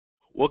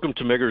Welcome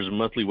to Megger's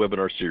monthly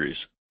webinar series.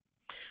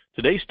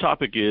 Today's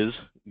topic is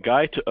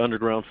Guide to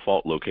Underground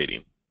Fault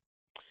Locating.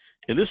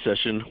 In this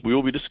session, we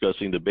will be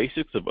discussing the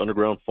basics of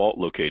underground fault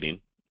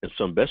locating and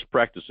some best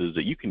practices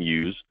that you can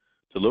use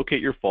to locate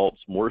your faults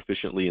more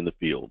efficiently in the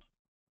field.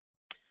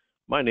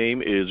 My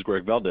name is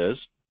Greg Valdez.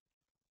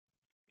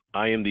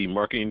 I am the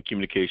Marketing and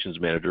Communications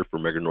Manager for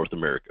Megger North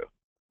America,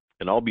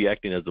 and I'll be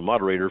acting as the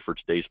moderator for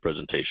today's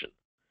presentation.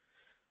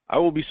 I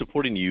will be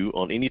supporting you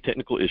on any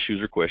technical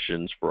issues or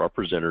questions for our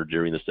presenter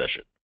during the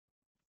session.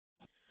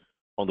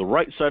 On the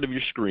right side of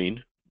your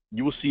screen,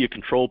 you will see a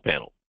control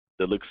panel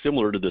that looks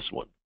similar to this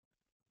one.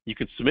 You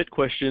can submit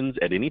questions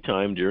at any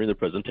time during the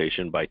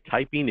presentation by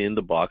typing in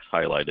the box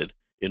highlighted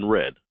in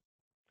red,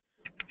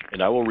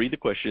 and I will read the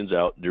questions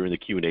out during the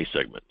Q&A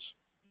segments.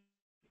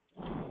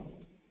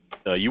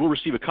 You will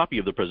receive a copy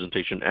of the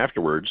presentation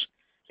afterwards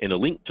and a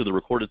link to the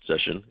recorded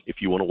session if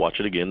you want to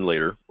watch it again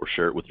later or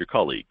share it with your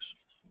colleagues.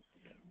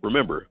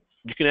 Remember,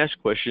 you can ask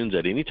questions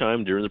at any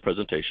time during the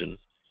presentation,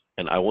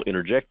 and I will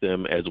interject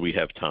them as we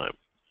have time.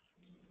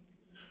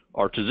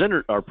 Our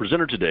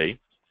presenter today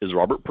is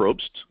Robert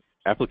Probst,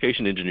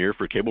 Application Engineer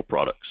for Cable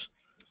Products.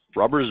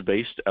 Robert is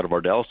based out of our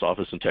Dallas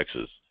office in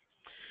Texas.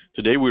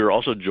 Today we are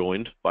also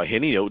joined by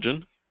Henning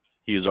Oetjen.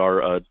 He is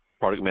our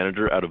product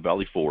manager out of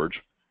Valley Forge.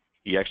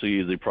 He actually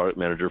is the product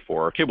manager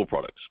for our cable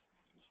products.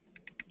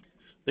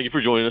 Thank you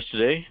for joining us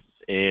today,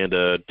 and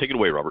take it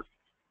away, Robert.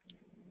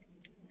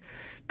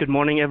 Good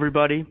morning,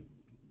 everybody.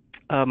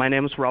 My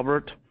name is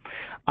Robert.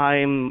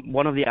 I'm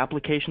one of the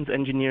applications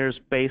engineers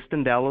based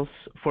in Dallas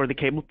for the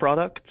cable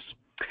products.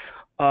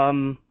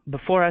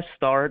 Before I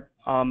start,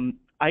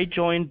 I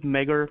joined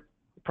Megger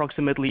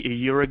approximately a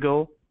year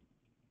ago.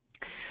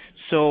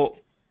 So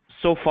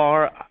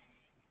far,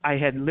 I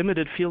had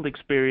limited field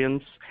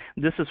experience.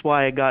 This is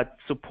why I got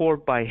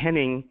support by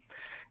Henning,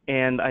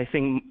 and I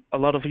think a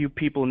lot of you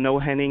people know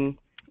Henning.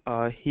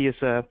 He is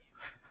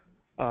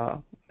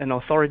an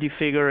authority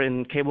figure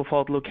in cable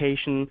fault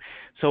location.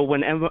 So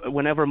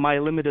whenever my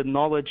limited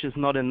knowledge is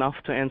not enough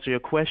to answer your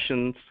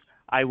questions,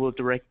 I will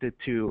direct it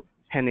to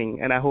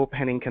Henning, and I hope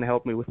Henning can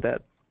help me with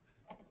that.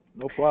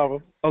 No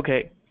problem.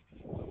 Okay.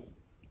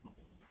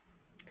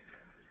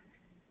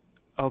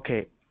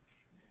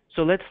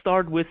 So let's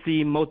start with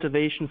the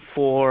motivation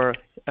for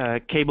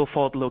cable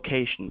fault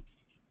location.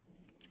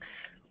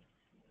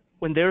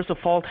 When there's a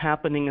fault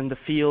happening in the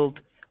field,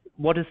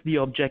 what is the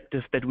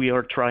objective that we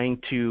are trying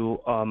to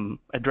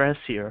address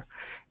here?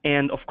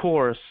 And of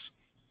course,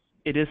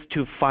 it is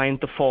to find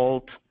the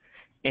fault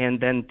and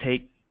then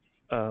take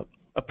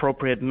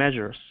appropriate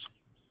measures.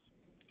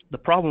 The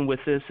problem with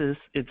this is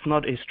it's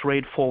not a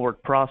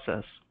straightforward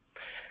process.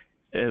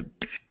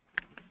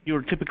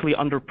 You're typically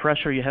under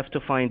pressure. You have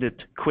to find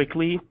it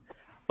quickly,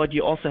 but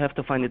you also have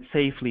to find it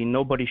safely.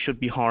 Nobody should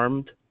be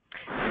harmed.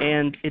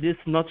 And it is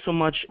not so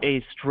much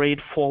a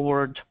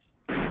straightforward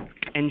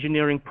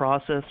engineering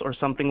process or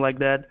something like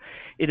that.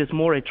 It is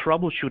more a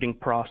troubleshooting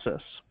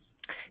process.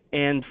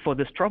 And for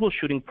this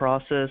troubleshooting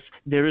process,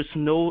 there is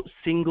no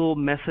single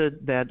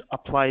method that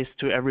applies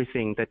to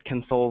everything, that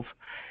can solve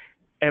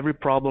every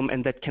problem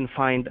and that can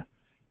find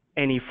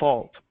any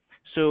fault.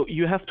 So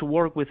you have to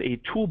work with a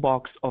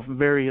toolbox of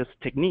various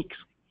techniques.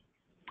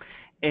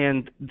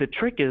 And the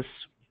trick is,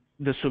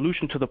 the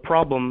solution to the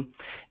problem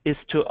is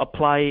to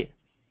apply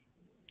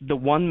the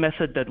one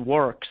method that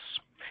works.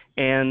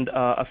 And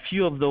a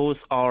few of those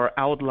are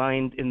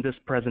outlined in this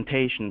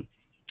presentation.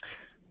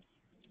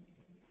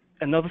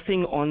 Another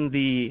thing on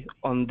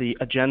the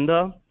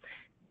agenda,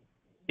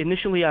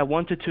 initially I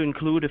wanted to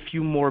include a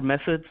few more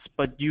methods,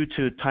 but due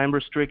to time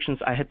restrictions,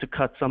 I had to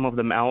cut some of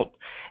them out.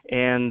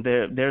 And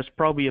there's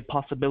probably a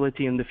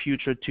possibility in the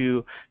future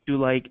to do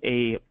like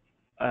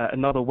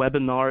another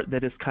webinar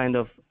that is kind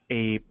of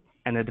an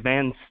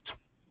advanced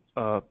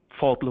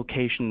fault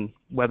location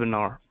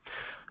webinar.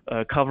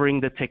 Covering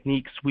the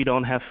techniques we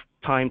don't have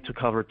time to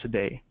cover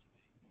today.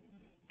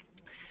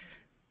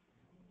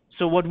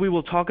 So what we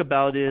will talk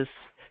about is,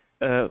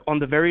 on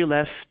the very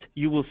left,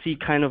 you will see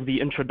kind of the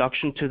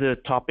introduction to the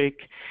topic,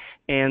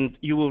 and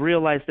you will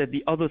realize that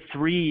the other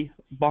three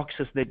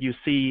boxes that you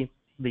see,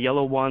 the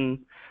yellow one,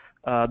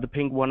 the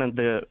pink one, and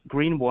the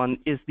green one,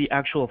 is the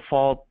actual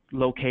fault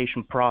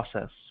location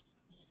process.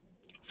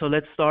 So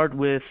let's start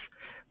with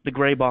the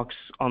gray box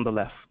on the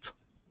left.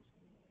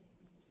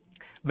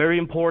 Very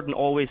important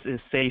always is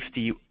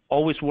safety.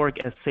 Always work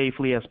as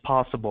safely as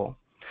possible.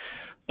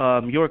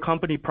 Your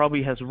company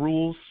probably has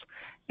rules,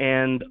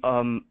 and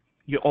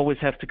you always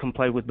have to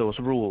comply with those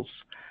rules.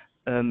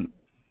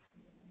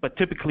 But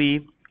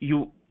typically,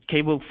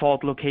 cable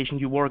fault location,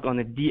 you work on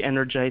a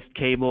de-energized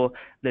cable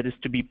that is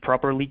to be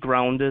properly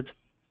grounded.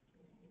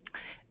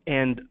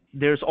 And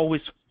there's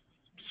always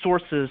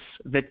sources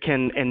that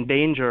can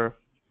endanger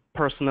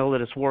personnel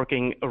that is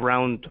working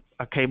around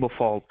a cable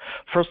fault.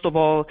 First of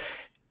all,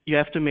 you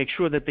have to make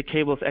sure that the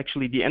cable is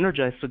actually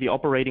de-energized, so the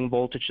operating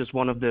voltage is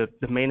one of the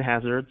main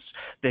hazards.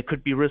 There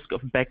could be risk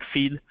of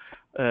backfeed.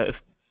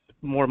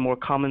 More and more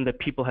common that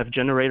people have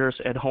generators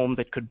at home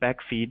that could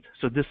backfeed.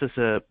 So this is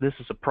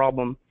a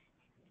problem.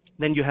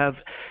 Then you have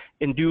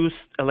induced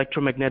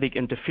electromagnetic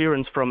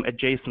interference from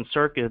adjacent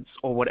circuits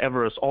or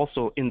whatever is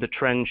also in the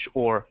trench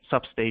or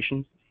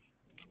substation.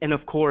 And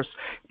of course,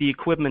 the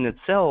equipment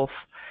itself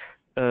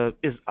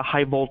is a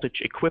high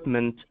voltage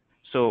equipment,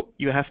 so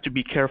you have to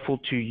be careful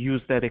to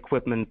use that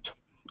equipment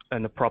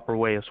in a proper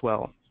way as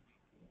well.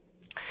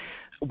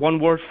 One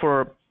word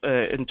for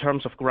in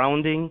terms of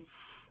grounding.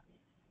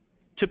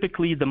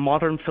 Typically, the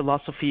modern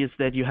philosophy is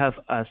that you have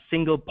a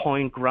single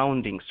point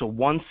grounding, so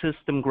one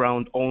system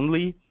ground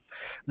only.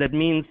 That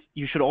means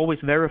you should always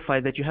verify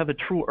that you have a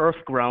true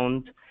earth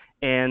ground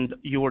and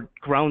your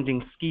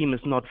grounding scheme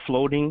is not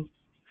floating.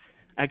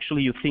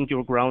 Actually, you think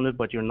you're grounded,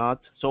 but you're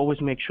not. So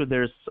always make sure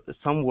there's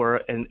somewhere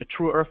a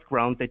true earth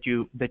ground that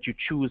you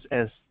choose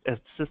as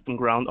system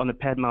ground. On a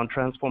pad mount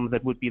transformer,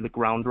 that would be the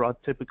ground rod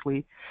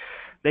typically.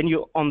 Then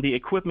on the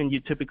equipment, you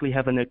typically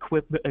have an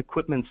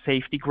equipment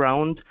safety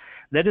ground.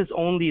 That is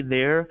only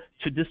there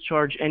to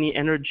discharge any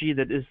energy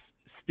that is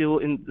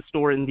still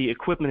stored in the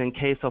equipment in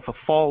case of a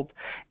fault,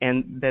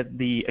 and that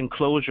the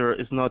enclosure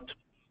is not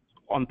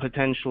on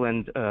potential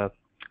and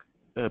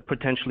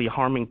potentially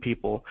harming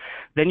people.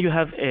 Then you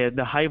have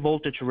the high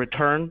voltage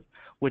return,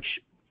 which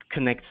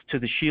connects to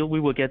the shield.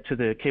 We will get to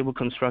the cable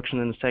construction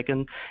in a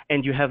second.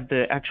 And you have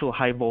the actual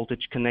high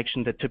voltage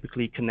connection that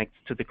typically connects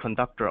to the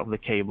conductor of the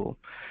cable.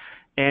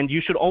 And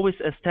you should always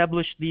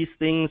establish these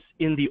things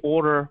in the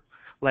order,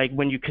 like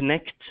when you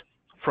connect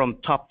from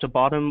top to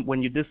bottom,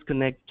 when you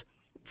disconnect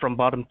from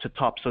bottom to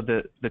top. So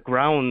the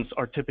grounds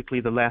are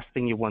typically the last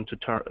thing you want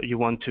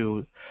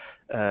to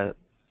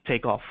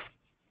take off.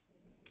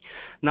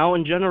 Now,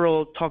 in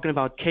general, talking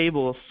about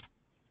cables,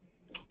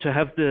 to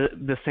have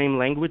the same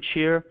language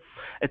here,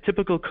 a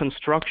typical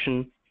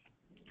construction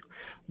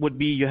would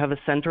be you have a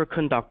center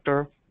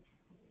conductor,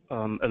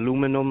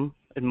 aluminum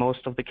in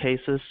most of the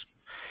cases.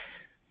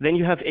 Then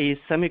you have a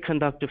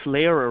semiconductive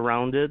layer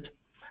around it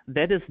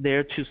that is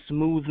there to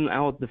smoothen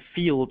out the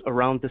field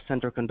around the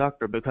center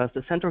conductor, because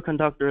the center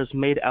conductor is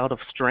made out of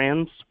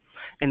strands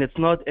and it's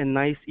not a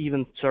nice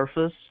even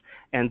surface,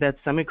 and that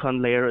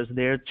semicon layer is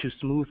there to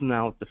smoothen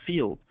out the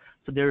field.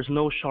 So there's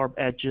no sharp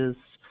edges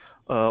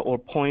or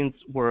points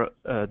where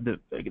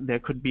there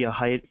could be a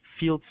high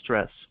field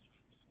stress.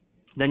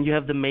 Then you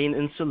have the main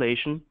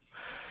insulation.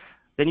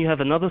 Then you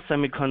have another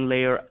semicon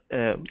layer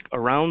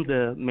around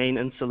the main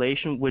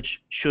insulation, which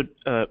should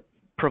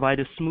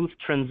provide a smooth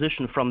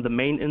transition from the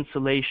main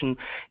insulation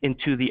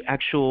into the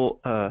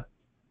actual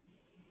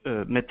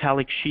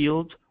metallic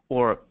shield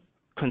or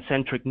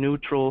concentric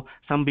neutral.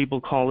 Some people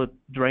call it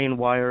drain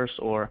wires,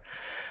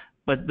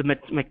 but the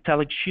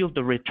metallic shield,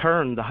 the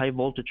return, the high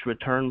voltage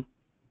return,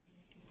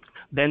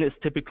 then is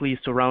typically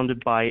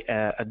surrounded by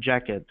a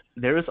jacket.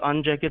 There is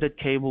unjacketed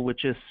cable,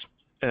 which is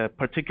a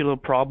particular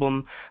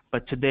problem,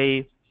 but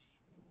today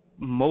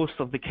most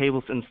of the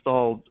cables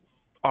installed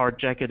are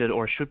jacketed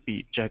or should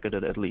be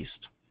jacketed at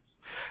least.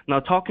 Now,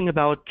 talking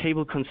about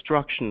cable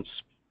constructions,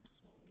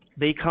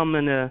 they come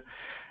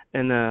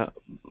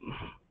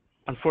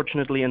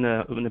unfortunately in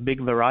a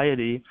big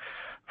variety.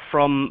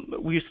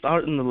 We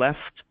start on the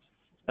left.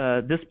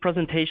 This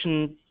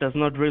presentation does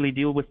not really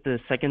deal with the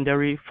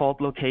secondary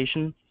fault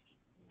location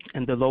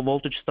and the low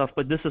voltage stuff,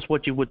 but this is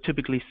what you would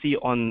typically see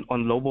on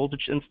low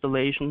voltage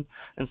installations,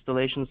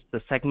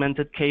 the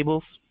segmented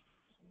cables.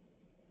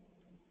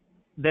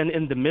 Then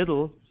in the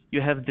middle, you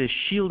have the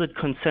shielded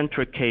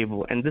concentric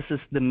cable, and this is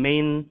the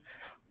main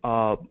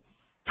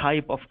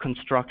type of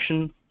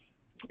construction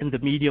in the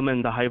medium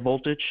and the high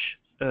voltage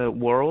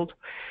world.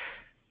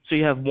 So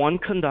you have one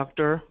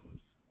conductor,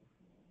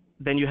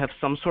 then you have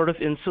some sort of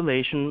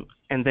insulation,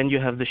 and then you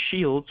have the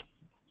shield,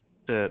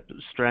 the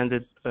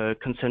stranded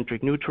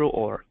concentric neutral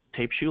or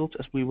tape shield,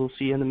 as we will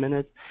see in a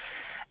minute.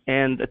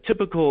 And a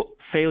typical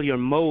failure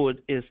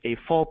mode is a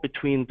fault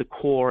between the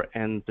core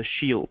and the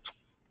shield.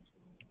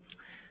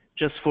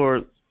 Just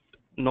for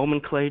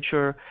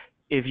nomenclature,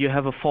 if you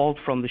have a fault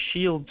from the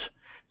shield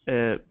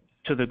to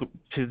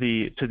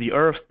the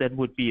earth, that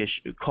would be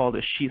called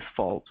a sheath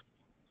fault.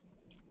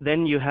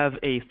 Then you have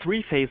a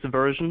three-phase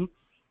version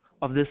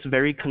of this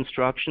very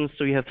construction.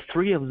 So you have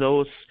three of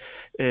those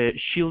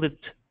shielded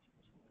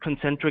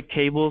concentric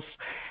cables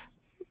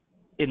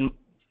in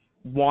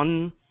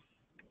one,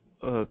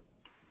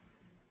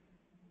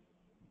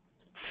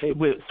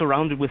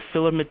 surrounded with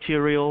filler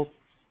material,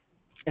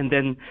 and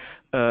then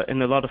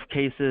in a lot of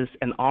cases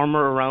an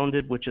armor around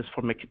it, which is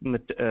for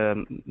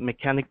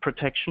mechanic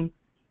protection.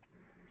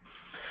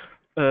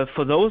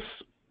 For those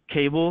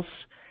cables,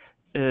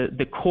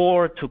 the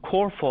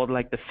core-to-core fault,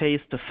 like the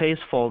phase-to-phase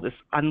fault, is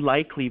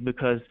unlikely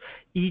because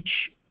each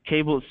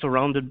cable is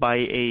surrounded by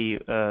a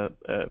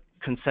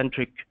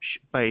concentric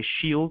by a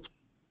shield,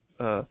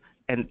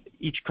 and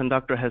each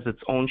conductor has its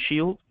own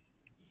shield.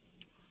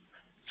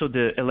 So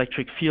the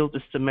electric field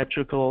is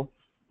symmetrical.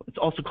 It's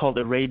also called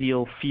a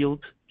radial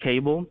field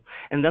cable.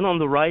 And then on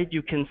the right,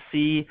 you can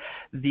see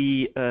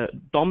the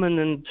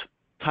dominant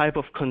type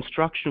of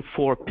construction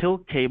for pill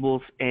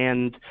cables,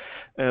 and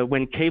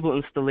when cable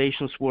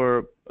installations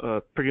were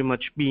pretty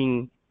much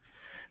being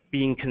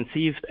being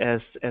conceived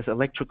as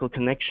electrical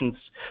connections.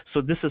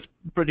 So this is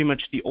pretty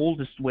much the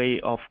oldest way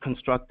of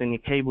constructing a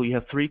cable. You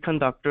have three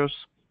conductors,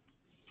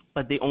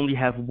 but they only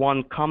have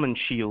one common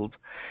shield.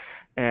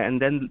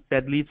 And then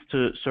that leads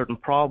to certain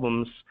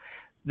problems.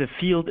 The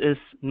field is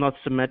not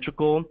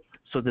symmetrical,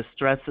 so the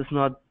stress is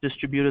not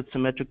distributed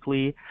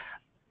symmetrically.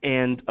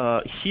 And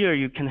here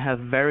you can have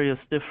various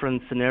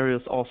different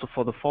scenarios also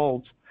for the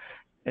fault,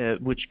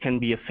 which can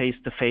be a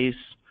face-to-face.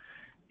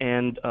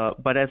 And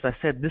but as I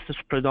said, this is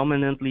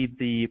predominantly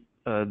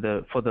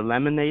for the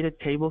laminated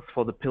cables,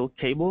 for the PIL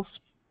cables.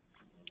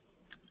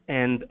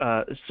 And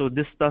so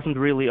this doesn't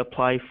really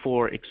apply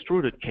for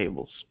extruded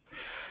cables.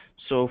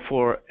 So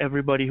for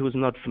everybody who's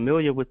not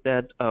familiar with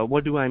that,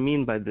 what do I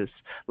mean by this?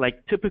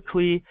 Like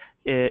typically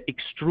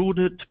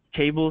extruded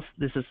cables,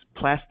 this is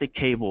plastic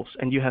cables,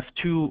 and you have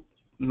two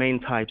main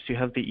types. You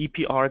have the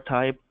EPR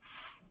type,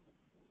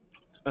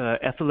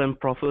 ethylene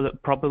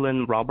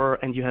propylene rubber,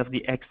 and you have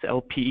the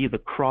XLPE, the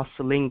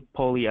cross-linked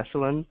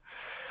polyethylene.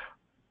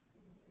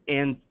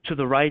 And to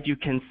the right you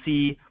can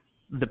see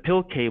the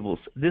PIL cables.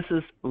 This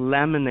is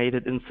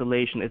laminated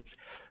insulation.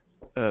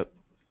 It's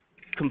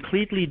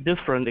completely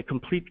different, a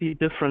completely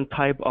different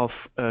type of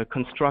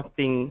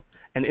constructing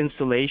an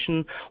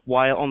insulation,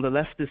 while on the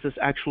left this is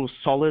actual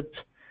solid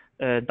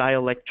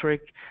dielectric.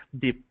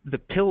 The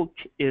PILC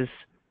is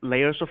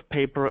layers of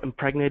paper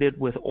impregnated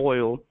with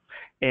oil,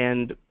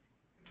 and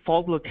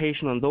fault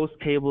location on those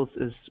cables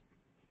is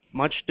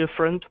much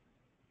different.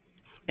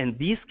 And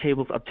these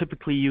cables are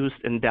typically used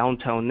in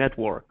downtown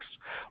networks,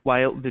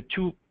 while the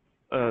two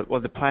or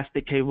the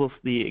plastic cables,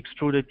 the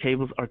extruded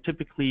cables, are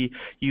typically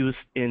used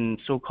in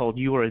so-called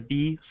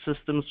URD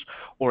systems,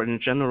 or in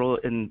general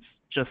in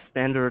just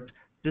standard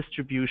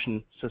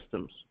distribution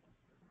systems.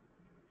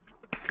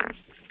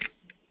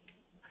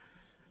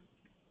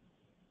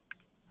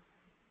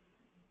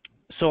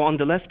 So on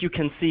the left you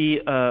can see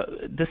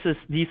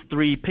these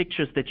three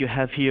pictures that you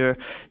have here.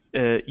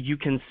 You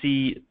can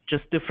see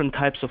just different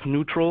types of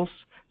neutrals.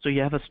 So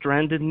you have a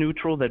stranded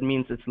neutral, that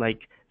means it's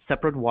like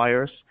separate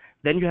wires.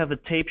 Then you have a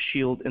tape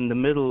shield in the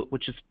middle,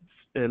 which is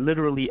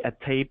literally a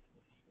tape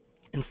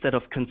instead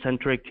of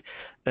concentric,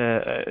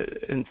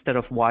 instead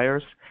of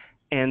wires.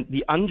 And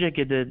the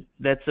unjacketed,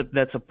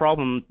 that's a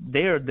problem.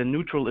 There, the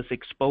neutral is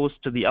exposed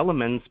to the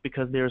elements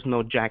because there's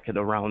no jacket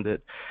around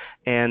it.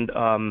 And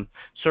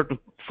certain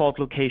fault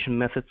location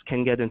methods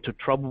can get into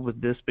trouble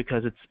with this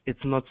because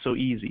it's not so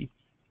easy.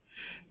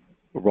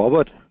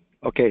 Robert?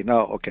 Okay,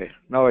 now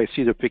I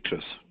see the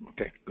pictures.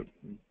 Okay, good.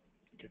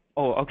 Okay.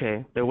 Oh,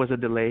 okay. There was a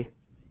delay.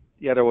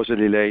 Yeah, there was a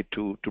delay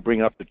to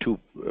bring up the two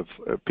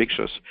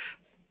pictures.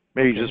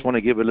 Maybe you just want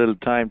to give a little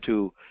time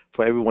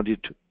for everyone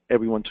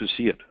to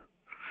see it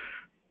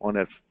on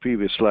that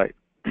previous slide.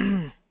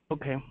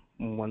 Okay,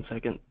 1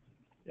 second.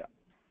 Yeah.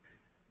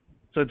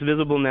 So it's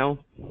visible now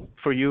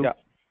for you? Yeah.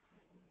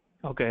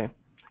 Okay.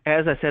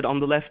 As I said, on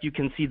the left you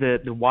can see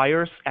the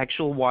wires,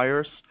 actual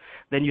wires.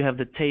 Then you have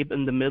the tape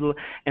in the middle,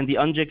 and the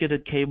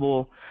unjacketed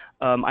cable.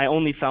 I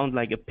only found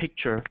like a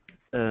picture,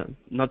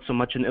 not so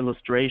much an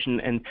illustration.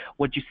 And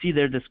what you see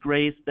there, this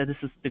gray, that is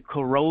the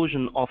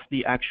corrosion of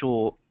the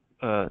actual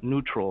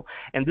neutral.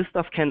 And this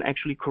stuff can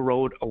actually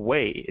corrode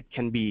away. It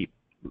can be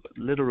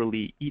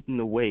literally eaten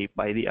away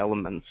by the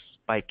elements,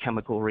 by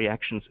chemical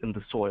reactions in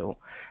the soil,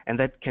 and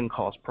that can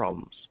cause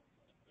problems.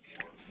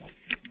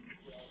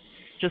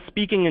 Just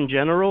speaking in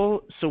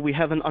general, so we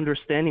have an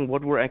understanding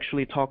what we're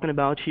actually talking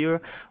about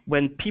here.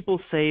 When people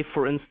say,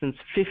 for instance,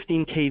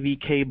 15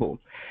 kV cable,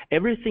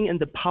 everything in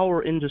the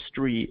power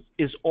industry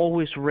is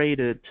always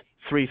rated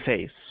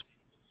three-phase.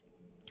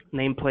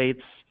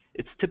 Nameplates,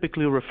 it's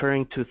typically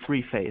referring to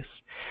three-phase.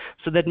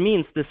 So that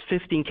means this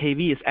 15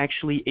 kV is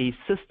actually a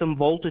system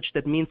voltage.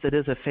 That means it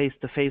is a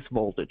phase-to-phase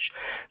voltage.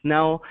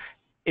 Now,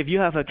 if you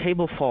have a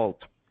cable fault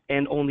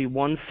and only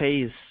one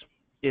phase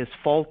is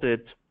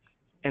faulted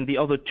and the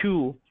other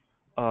two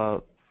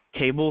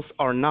cables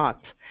are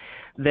not,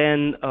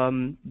 then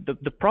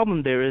the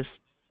problem there is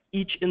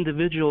each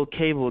individual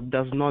cable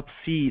does not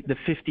see the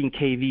 15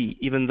 kV,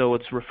 even though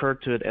it's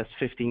referred to it as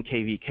 15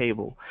 kV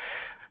cable.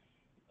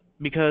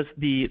 Because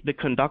the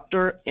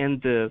conductor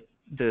and the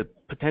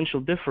potential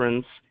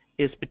difference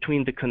is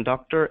between the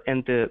conductor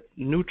and the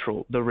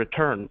neutral, the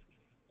return.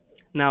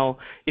 Now,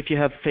 if you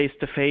have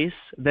face-to-face,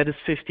 that is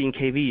 15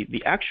 kV.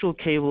 The actual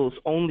cable is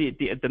only,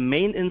 the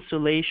main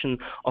insulation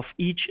of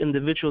each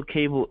individual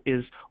cable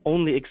is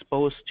only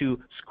exposed to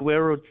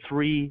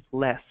 √3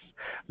 less.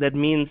 That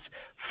means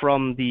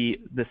from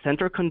the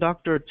center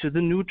conductor to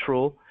the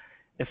neutral,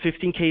 a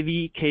 15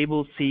 kV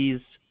cable sees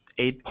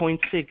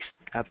 8.6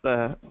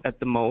 at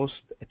the most.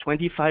 A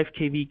 25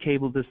 kV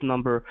cable, this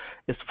number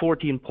is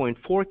 14.4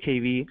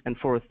 kV, and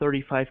for a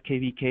 35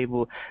 kV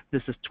cable,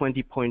 this is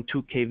 20.2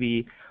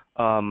 kV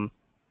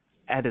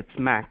at its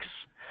max.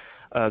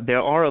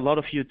 There are a lot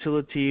of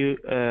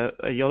utilities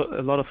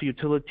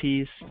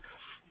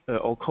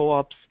or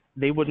co-ops.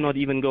 They would not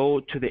even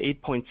go to the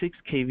 8.6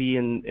 kV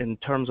in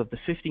terms of the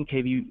 15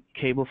 kV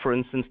cable, for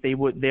instance.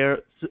 Their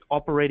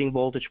operating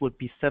voltage would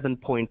be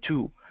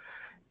 7.2,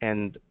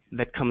 and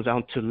that comes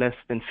out to less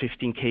than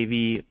 15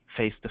 kV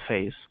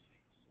face-to-face.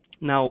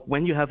 Now,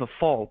 when you have a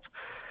fault,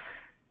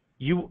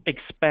 you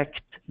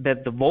expect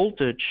that the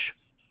voltage,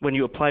 when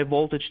you apply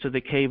voltage to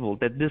the cable,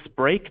 that this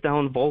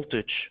breakdown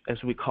voltage,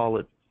 as we call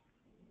it,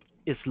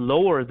 is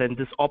lower than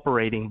this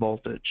operating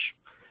voltage,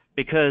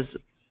 because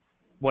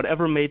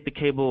whatever made the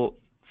cable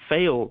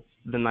fail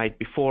the night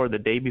before, the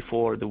day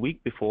before, the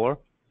week before,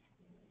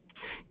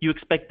 you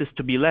expect this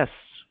to be less,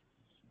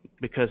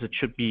 because it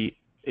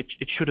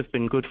should have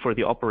been good for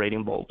the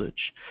operating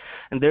voltage.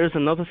 And there's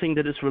another thing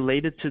that is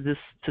related to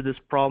this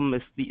problem,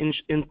 is the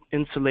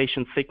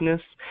insulation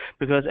thickness,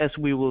 because as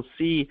we will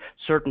see,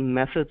 certain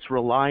methods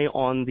rely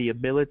on the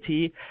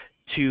ability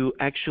to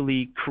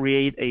actually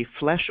create a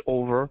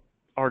flashover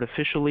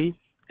artificially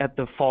at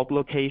the fault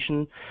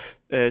location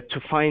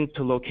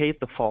to locate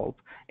the fault.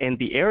 And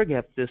the air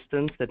gap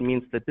distance, that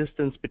means the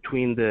distance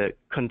between the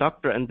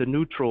conductor and the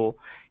neutral,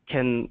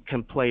 can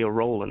play a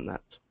role in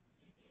that.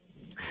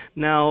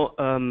 Now,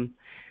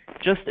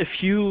 just a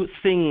few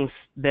things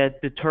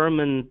that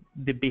determine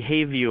the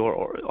behavior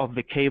of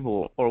the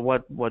cable, or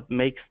what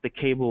makes the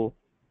cable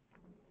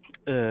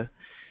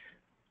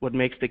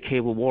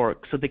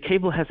work. So the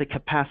cable has a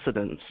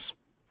capacitance.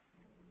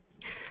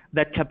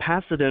 That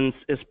capacitance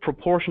is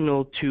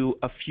proportional to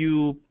a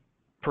few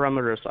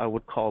parameters, I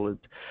would call it,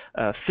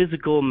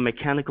 physical,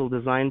 mechanical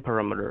design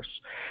parameters.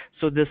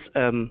 So this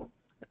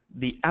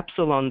the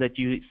epsilon that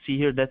you see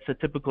here, that's a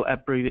typical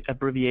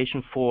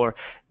abbreviation for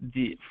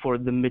the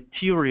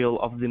material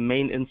of the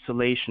main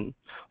insulation.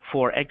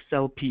 For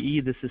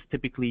XLPE, this is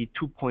typically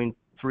 2.3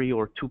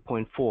 or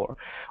 2.4.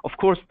 Of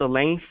course, the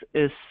length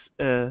is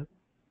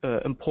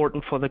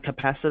important for the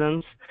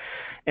capacitance,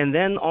 and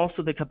then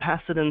also the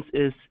capacitance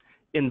is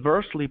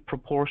inversely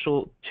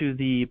proportional to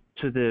the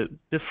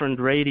different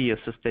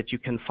radiuses that you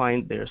can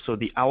find there. So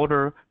the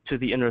outer to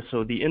the inner.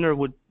 So the inner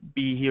would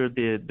be here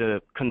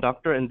the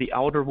conductor, and the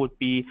outer would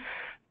be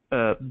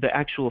the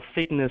actual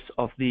thickness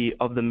of the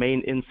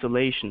main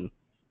insulation.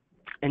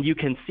 And you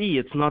can see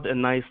it's not a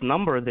nice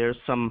number. There's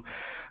some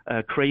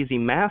crazy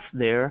math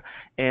there,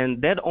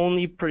 and that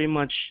only pretty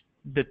much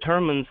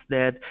determines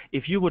that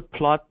if you would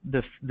plot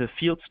the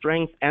field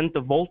strength and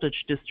the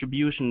voltage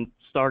distribution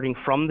starting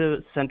from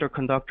the center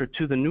conductor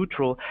to the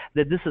neutral,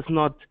 that this is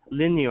not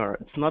linear.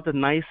 It's not a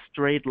nice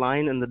straight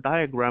line in the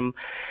diagram.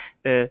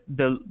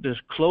 The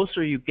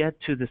closer you get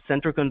to the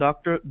center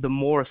conductor, the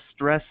more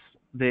stress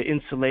the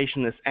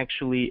insulation is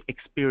actually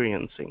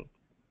experiencing.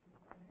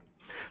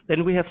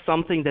 Then we have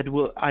something that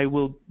I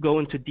will go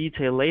into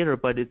detail later,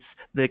 but it's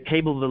the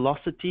cable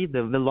velocity,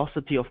 the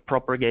velocity of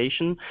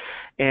propagation,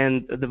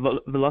 and the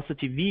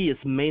velocity v is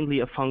mainly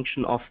a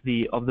function of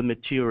the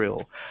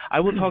material. I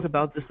will talk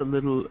about this a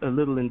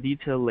little in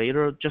detail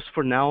later. Just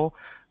for now,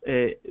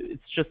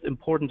 it's just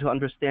important to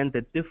understand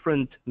that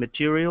different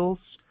materials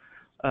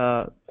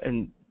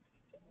and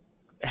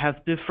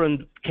have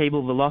different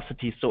cable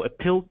velocities. So a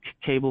PILC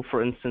cable,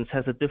 for instance,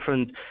 has a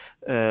different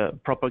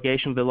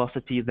propagation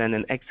velocity than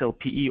an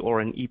XLPE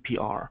or an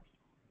EPR.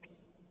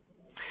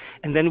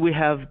 And then we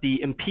have the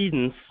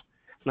impedance.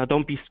 Now,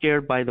 don't be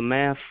scared by the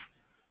math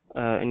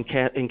in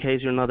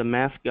case you're not a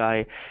math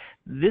guy.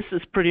 This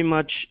is pretty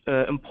much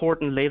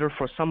important later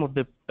for some of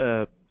the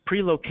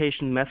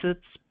prelocation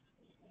methods.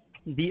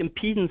 The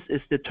impedance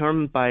is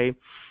determined by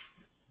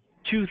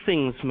two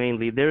things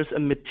mainly. There's a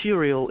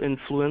material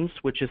influence,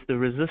 which is the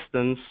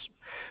resistance.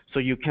 So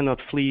you cannot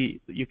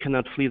flee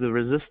the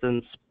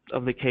resistance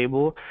of the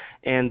cable,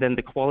 and then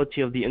the quality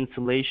of the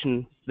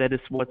insulation, that is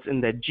what's in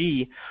that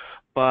G.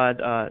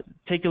 But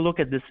take a look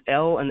at this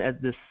L and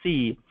at this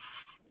C.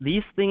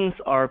 These things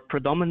are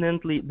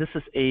predominantly, this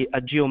is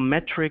a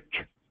geometric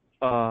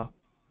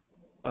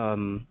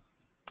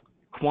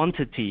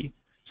quantity.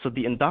 So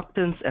the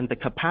inductance and the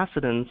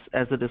capacitance,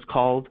 as it is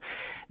called,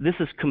 this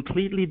is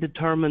completely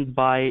determined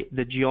by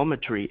the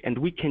geometry, and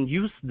we can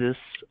use this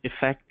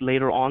effect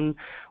later on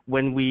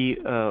when we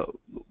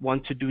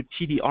want to do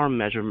TDR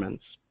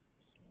measurements.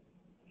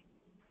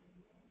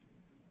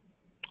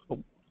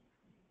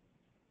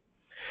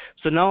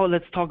 So now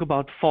let's talk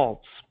about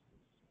faults.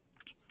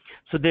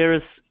 So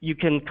you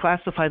can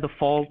classify the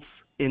faults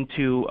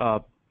into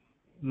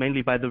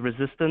mainly by the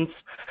resistance,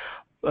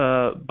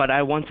 but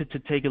I wanted to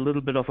take a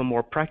little bit of a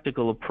more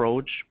practical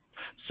approach.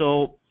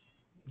 So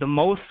the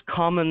most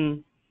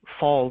common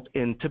fault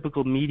in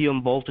typical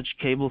medium voltage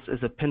cables is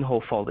a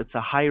pinhole fault. It's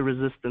a high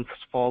resistance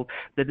fault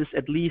that is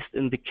at least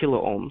in the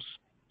kiloohms.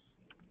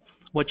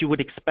 What you would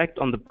expect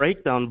on the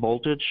breakdown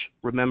voltage,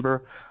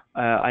 remember,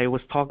 I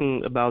was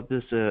talking about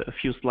this a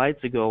few slides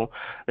ago.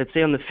 Let's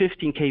say on the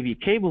 15 kV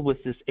cable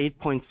with this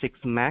 8.6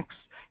 max,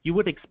 you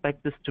would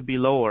expect this to be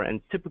lower, and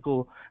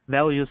typical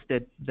values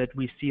that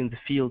we see in the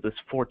field is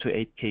 4 to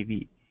 8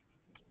 kV.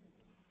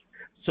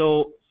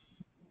 So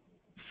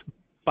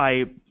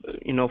by,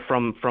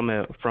 from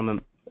a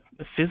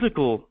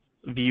physical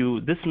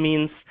view, this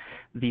means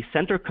the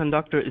center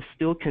conductor is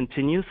still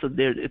continuous, so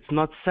it's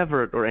not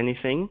severed or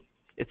anything.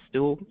 It's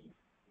still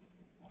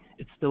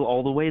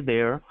all the way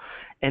there,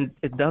 and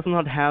it does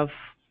not have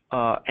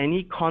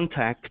any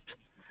contact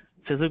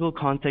physical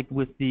contact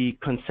with the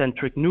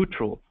concentric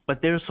neutral,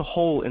 but there's a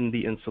hole in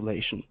the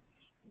insulation,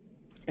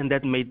 and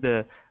that made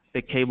the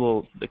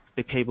cable,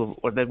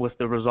 or that was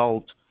the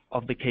result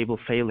of the cable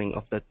failing,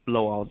 of that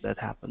blowout that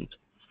happened.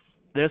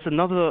 There's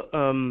another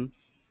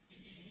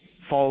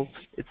fault.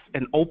 It's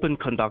an open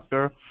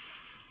conductor,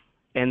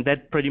 and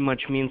that pretty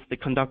much means the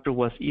conductor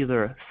was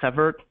either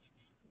severed,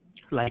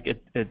 like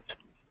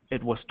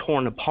it was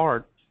torn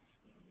apart,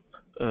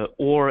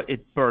 or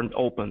it burned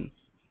open.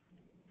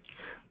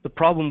 The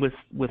problem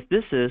with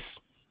this is,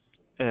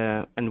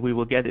 and we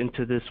will get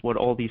into this, what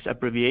all these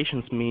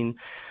abbreviations mean,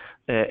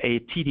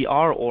 a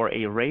TDR or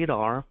a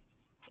radar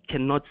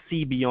cannot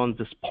see beyond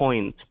this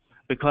point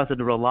because it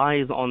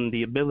relies on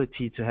the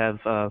ability to have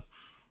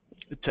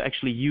to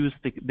actually use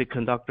the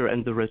conductor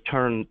and the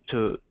return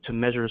to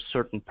measure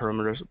certain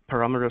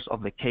parameters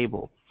of the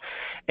cable.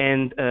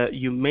 And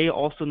you may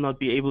also not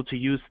be able to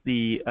use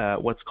the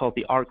what's called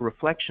the arc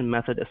reflection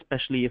method,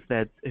 especially if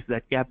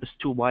that gap is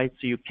too wide,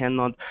 so you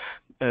cannot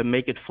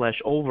make it flash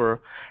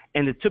over.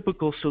 And the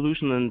typical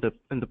solution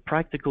in the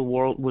practical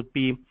world would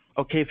be,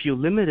 okay, if you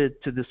limit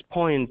it to this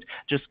point,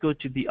 just go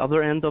to the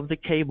other end of the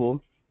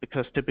cable,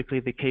 because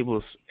typically the cable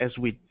is, as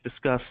we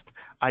discussed,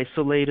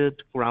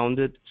 isolated,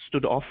 grounded,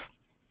 stood off,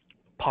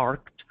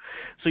 parked.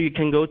 So you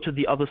can go to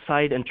the other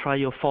side and try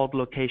your fault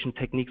location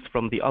techniques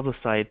from the other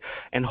side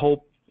and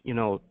hope,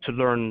 to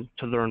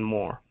learn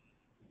more.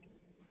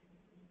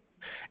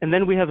 And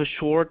then we have a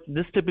short.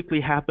 This typically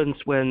happens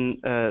when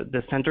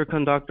the center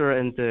conductor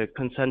and the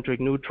concentric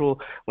neutral,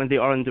 when they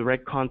are in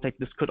direct contact.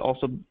 This could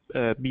also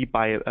be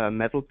by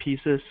metal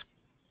pieces.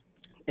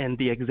 And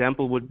the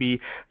example would be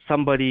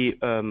somebody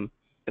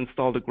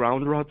installed a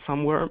ground rod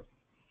somewhere,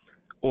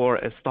 or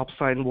a stop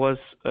sign was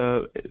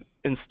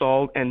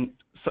installed, and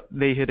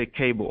they hit a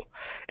cable.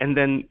 And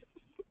then,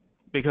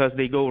 because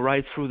they go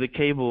right through the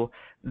cable,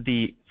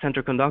 the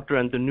center conductor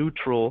and the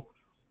neutral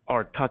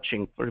are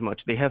touching pretty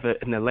much. They have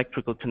an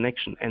electrical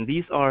connection. And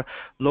these are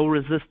low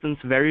resistance,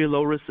 very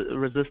low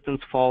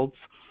resistance faults,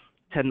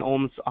 10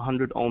 ohms,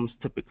 100 ohms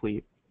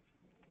typically.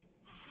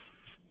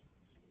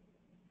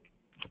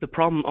 The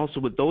problem also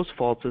with those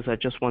faults is, I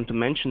just want to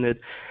mention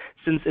it,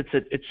 since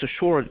it's a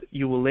short,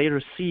 you will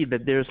later see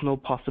that there's no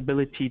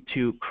possibility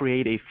to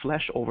create a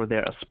flash over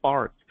there, a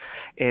spark.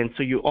 And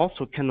so you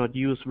also cannot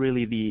use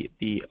really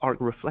the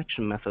arc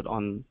reflection method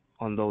on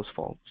those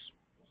faults.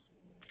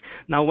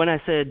 Now, when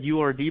I said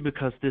URD,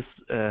 because this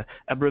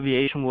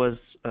abbreviation was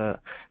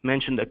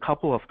mentioned a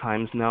couple of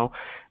times now,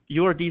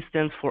 URD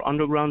stands for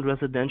Underground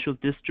Residential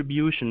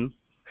Distribution.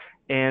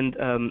 And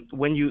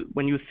when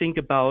you think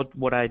about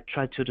what I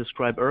tried to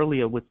describe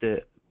earlier with the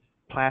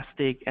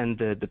plastic and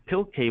the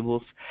pill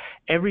cables,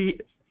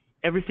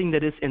 everything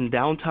that is in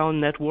downtown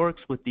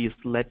networks with these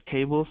lead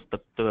cables,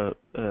 the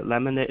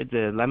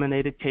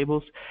laminated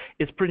cables,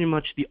 is pretty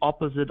much the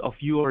opposite of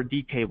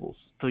URD cables.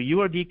 So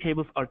URD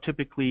cables are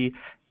typically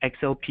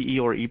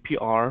XLPE or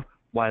EPR,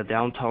 while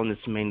downtown is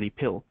mainly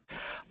pill.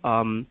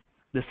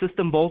 The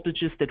system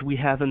voltages that we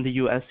have in the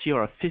US here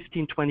are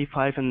 15,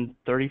 25, and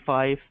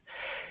 35.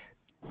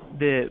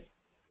 The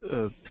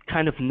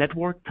kind of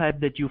network type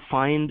that you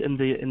find in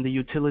the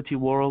utility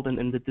world and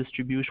in the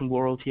distribution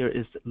world here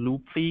is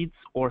loop feeds,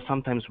 or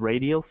sometimes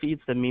radial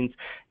feeds. That means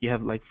you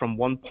have, like, from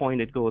one point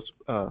it goes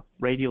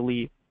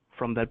radially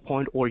from that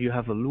point, or you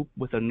have a loop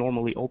with a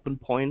normally open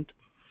point.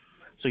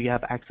 So you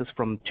have access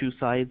from two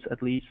sides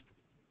at least.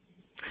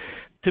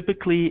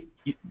 Typically,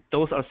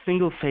 those are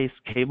single-phase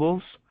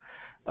cables,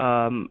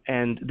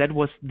 and that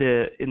was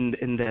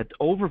in that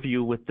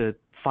overview with the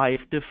 5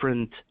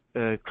 different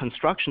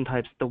construction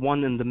types, the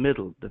one in the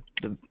middle,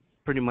 the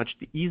pretty much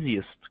the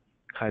easiest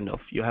kind of.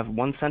 You have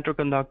one center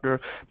conductor,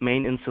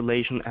 main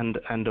insulation,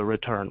 and a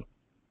return.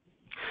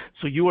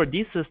 So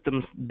URD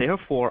systems,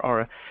 therefore,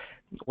 are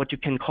what you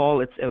can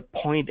call, it's a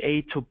point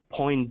A to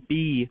point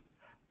B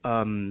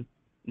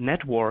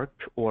network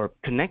or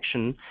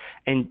connection,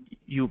 and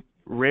you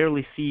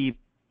rarely see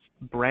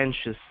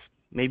branches,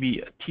 maybe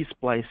a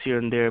T-splice here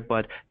and there,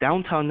 but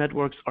downtown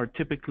networks are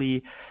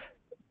typically,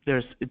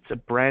 it's a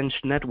branch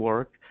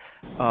network.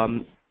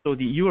 So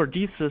the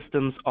URD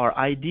systems are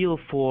ideal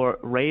for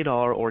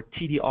radar or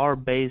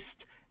TDR-based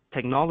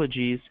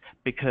technologies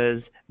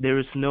because there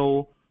is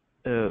no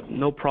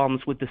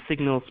problems with the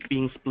signals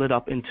being split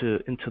up into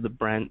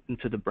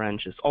the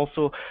branches.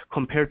 Also,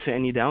 compared to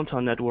any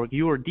downtown network,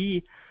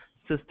 URD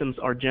systems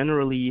are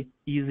generally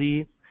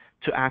easy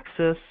to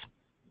access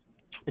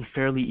and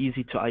fairly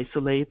easy to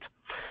isolate.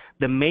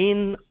 The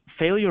main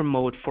failure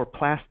mode for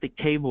plastic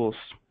cables,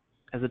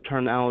 as it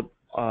turned out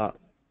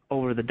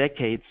over the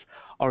decades,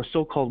 are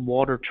so-called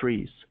water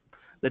trees.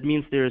 That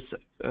means there's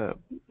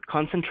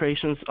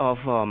concentrations of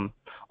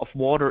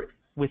water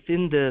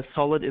within the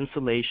solid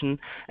insulation,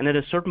 and at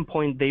a certain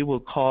point they will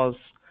cause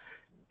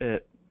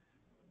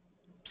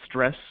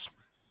stress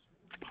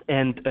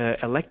and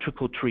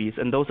electrical trees.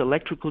 And those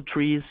electrical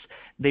trees,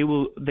 they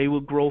will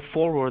grow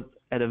forward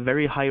at a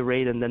very high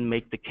rate and then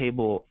make the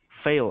cable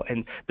fail.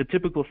 And the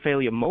typical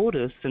failure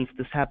modus, since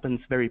this happens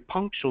very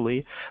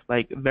punctually,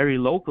 like very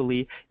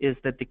locally, is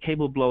that the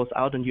cable blows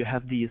out and you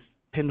have these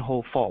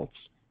pinhole faults.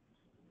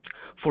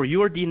 For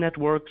URD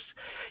networks,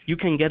 you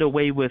can get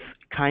away with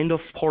kind of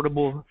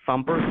portable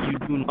thumpers.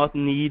 You do not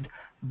need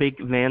big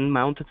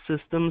van-mounted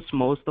systems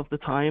most of the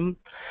time.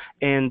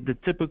 And the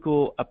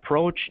typical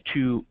approach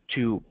to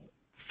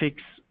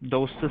fix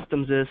those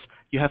systems is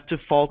you have to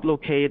fault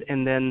locate,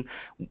 and then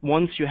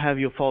once you have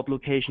your fault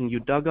location,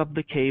 you dug up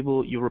the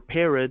cable, you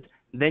repair it,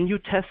 then you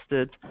test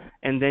it,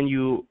 and then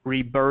you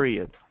rebury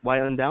it.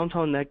 While in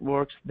downtown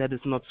networks, that is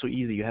not so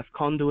easy. You have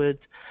conduit,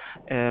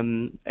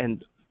 and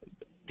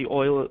the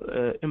oil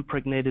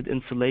impregnated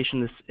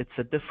insulation it's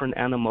a different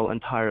animal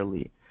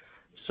entirely.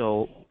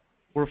 So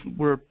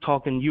we're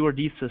talking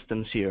URD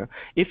systems here.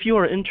 If you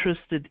are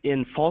interested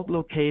in fault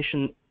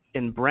location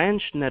in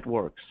branch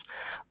networks,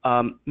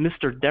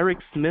 Mr. Derek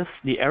Smith,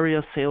 the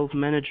area sales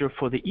manager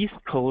for the East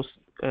Coast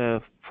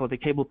for the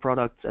cable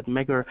products at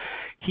Megger,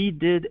 he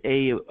did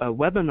a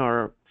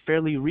webinar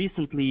fairly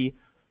recently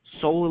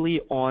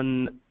solely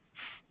on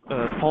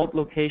fault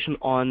location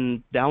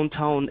on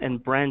downtown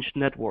and branch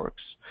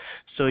networks.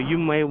 So you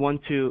may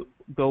want to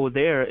go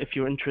there if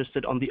you're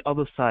interested on the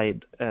other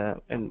side,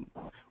 and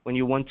when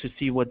you want to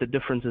see what the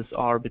differences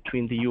are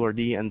between the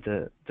URD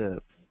and the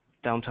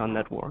downtown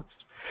networks.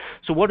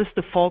 So what is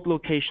the fault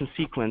location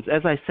sequence?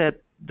 As I said,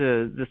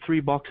 the three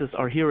boxes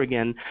are here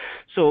again.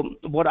 So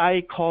what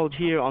I called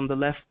here on the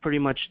left pretty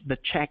much the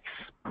checks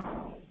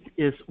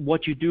is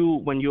what you do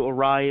when you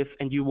arrive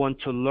and you want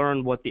to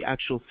learn what the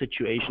actual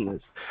situation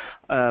is.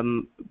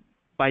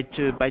 By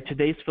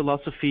today's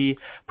philosophy,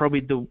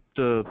 probably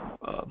the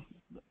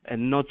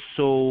and not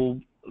so,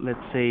 let's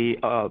say,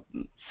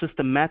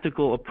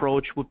 systematical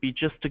approach would be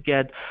just to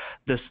get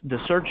the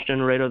search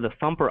generator, the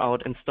thumper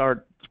out, and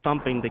start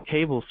thumping the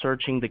cable,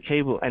 searching the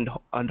cable,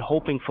 and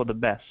hoping for the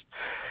best.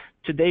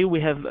 Today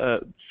we have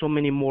so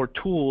many more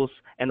tools,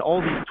 and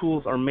all these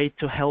tools are made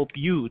to help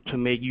you to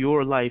make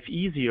your life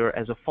easier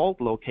as a fault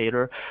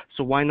locator,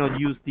 so why not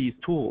use these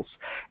tools?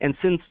 And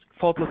since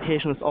fault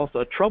location is also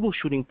a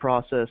troubleshooting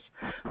process,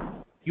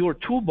 your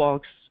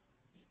toolbox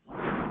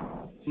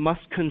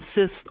must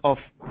consist of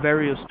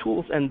various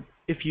tools, and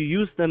if you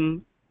use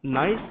them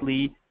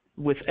nicely,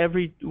 with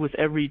every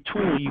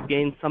tool you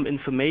gain some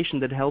information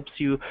that helps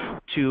you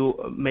to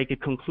make a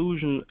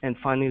conclusion and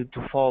finally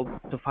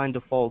to find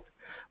the fault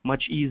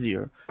much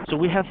easier. So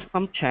we have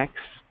some checks,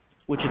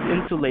 which is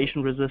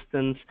insulation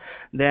resistance,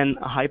 then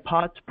a high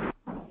pot,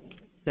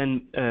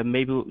 then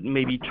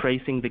maybe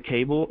tracing the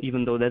cable,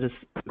 even though that is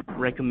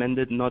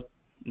recommended, not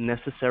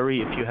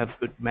necessary if you have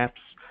good maps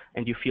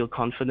and you feel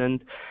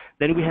confident.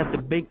 Then we have the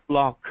big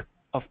block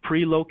of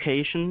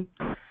prelocation,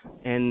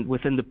 and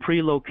within the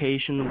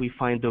prelocation we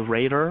find the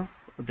radar,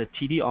 the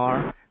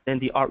TDR, then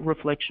the art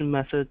reflection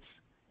methods,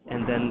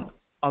 and then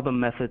other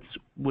methods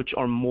which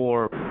are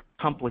more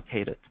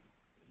complicated.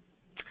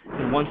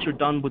 And once you're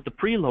done with the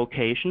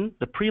prelocation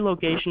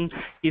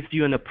gives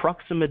you an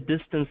approximate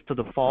distance to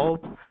the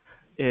fault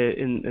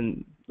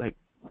in like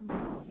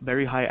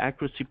very high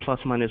accuracy, plus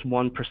minus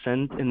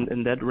 1%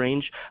 in that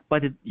range,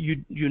 but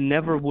you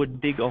never would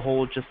dig a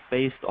hole just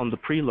based on the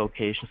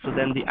prelocation. So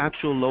then the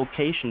actual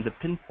location, the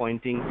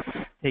pinpointing,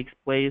 takes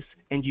place,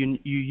 and you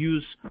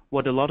use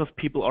what a lot of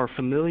people are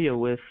familiar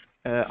with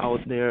out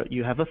there.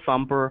 You have a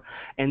thumper,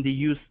 and they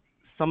use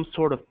some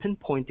sort of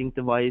pinpointing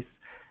device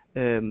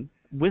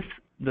with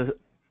the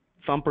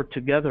thumper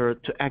together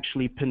to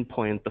actually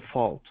pinpoint the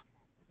fault.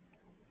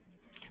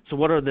 So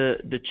what are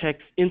the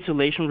checks?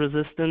 Insulation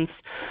resistance,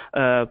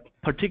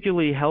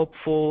 particularly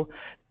helpful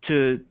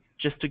to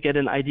get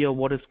an idea of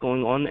what is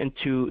going on and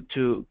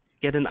to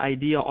get an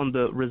idea on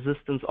the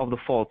resistance of the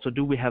fault. So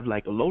do we have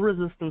like a low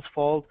resistance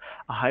fault,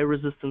 a high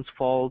resistance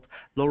fault?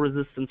 Low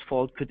resistance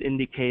fault could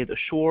indicate a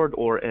short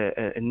or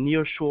a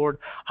near short.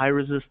 High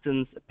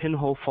resistance, a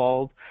pinhole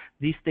fault.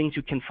 These things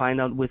you can find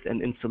out with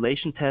an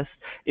insulation test.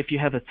 If you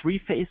have a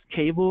three-phase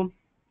cable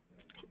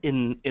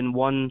in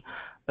one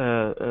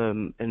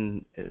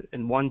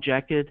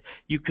jacket,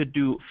 you could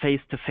do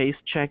face-to-face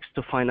checks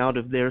to find out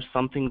if there's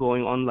something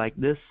going on like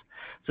this.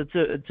 So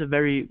it's a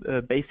very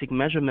basic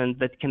measurement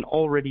that can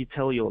already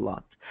tell you a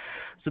lot.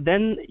 So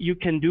then you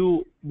can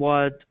do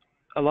what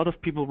a lot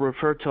of people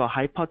refer to a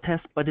high pot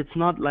test, but it's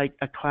not like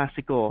a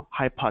classical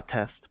high pot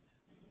test.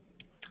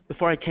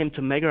 Before I came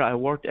to Megger, I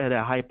worked at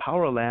a high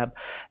power lab,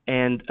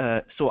 and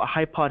so a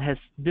high pot has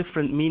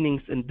different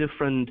meanings in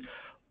different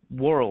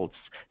worlds.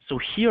 So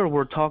here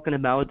we're talking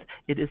about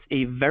it is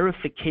a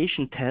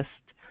verification test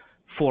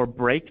for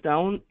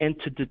breakdown and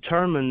to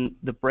determine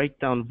the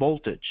breakdown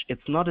voltage.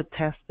 It's not a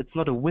test, it's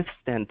not a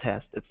withstand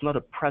test, it's not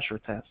a pressure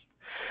test.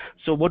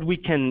 So what we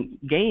can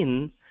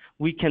gain,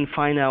 we can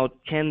find out,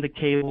 can the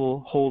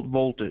cable hold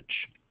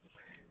voltage?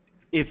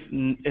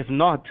 If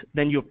not,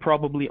 then you're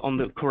probably on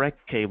the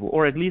correct cable,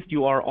 or at least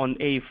you are on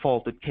a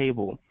faulted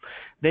cable.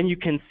 Then you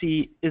can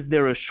see, is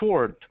there a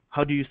short?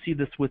 How do you see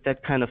this with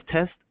that kind of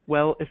test?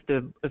 Well, if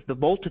the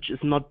voltage is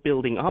not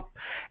building up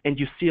and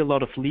you see a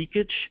lot of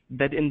leakage,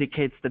 that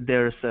indicates that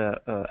there's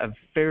a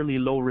fairly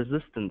low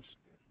resistance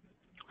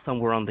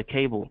somewhere on the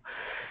cable.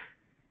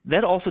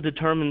 That also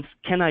determines,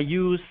 can I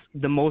use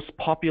the most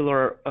popular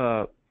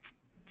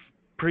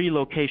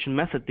prelocation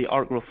method, the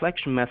arc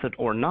reflection method,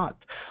 or not?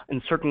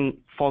 In certain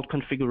fault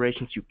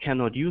configurations, you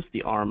cannot use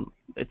the arm.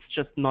 It's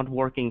just not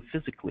working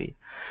physically.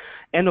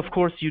 And of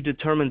course, you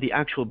determine the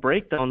actual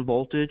breakdown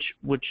voltage,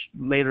 which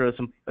later is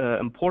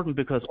important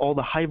because all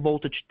the high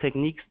voltage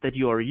techniques that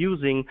you are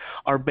using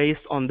are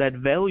based on that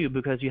value,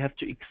 because you have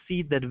to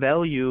exceed that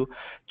value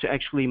to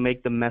actually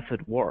make the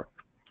method work.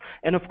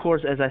 And of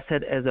course, as I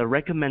said, as a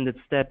recommended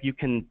step, you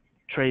can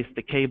trace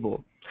the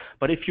cable.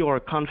 But if you are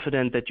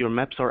confident that your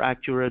maps are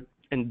accurate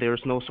and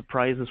there's no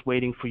surprises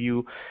waiting for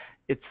you,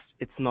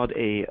 it's not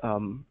a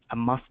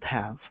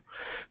must-have.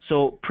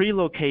 So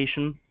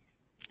prelocation,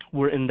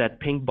 we're in that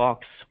pink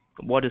box.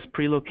 What is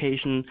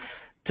prelocation?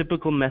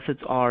 Typical methods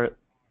are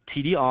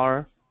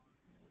TDR.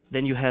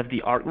 Then you have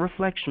the arc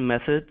reflection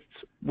methods,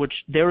 which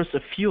there's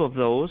a few of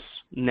those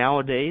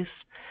nowadays.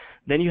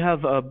 Then you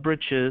have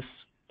bridges,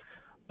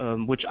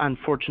 which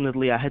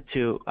unfortunately I had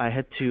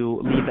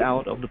to leave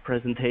out of the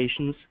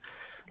presentation,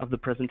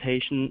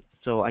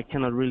 so I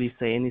cannot really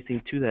say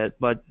anything to that.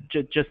 But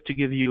just to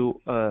give you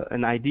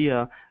an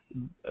idea,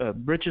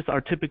 bridges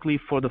are typically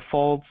for the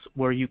faults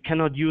where you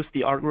cannot use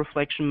the arc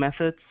reflection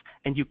methods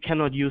and you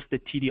cannot use the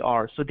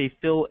TDR. So they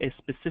fill a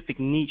specific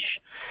niche,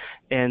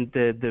 and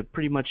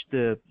pretty much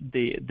the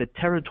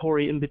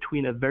territory in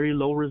between a very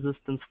low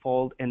resistance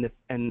fault and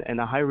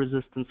a high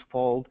resistance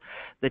fault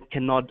that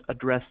cannot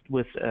address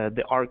with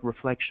the arc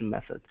reflection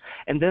method.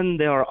 And then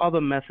there are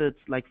other methods,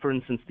 like for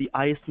instance the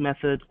ICE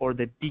method or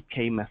the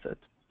decay method.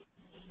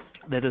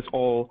 That is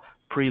all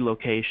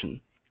prelocation.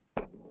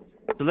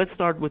 So let's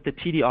start with the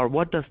TDR.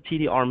 What does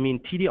TDR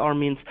mean? TDR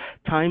means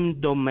Time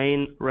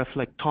Domain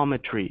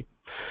Reflectometry.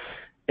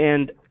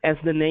 And as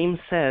the name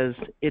says,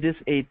 it is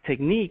a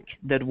technique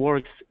that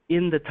works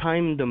in the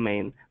time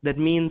domain. That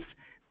means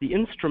the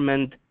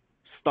instrument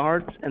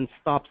starts and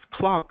stops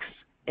clocks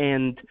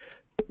and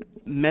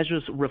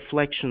measures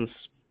reflections.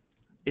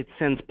 It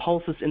sends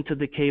pulses into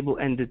the cable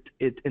and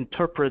it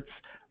interprets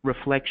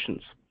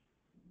reflections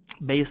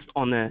based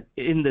on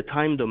in the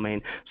time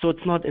domain. So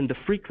it's not in the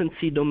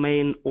frequency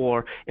domain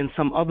or in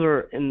some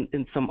other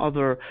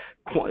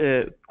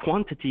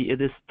quantity.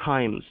 It is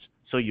times.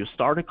 So you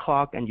start a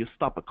clock and you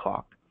stop a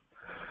clock.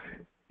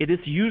 It is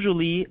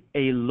usually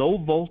a low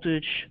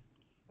voltage,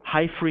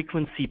 high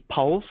frequency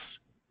pulse.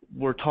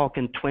 We're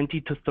talking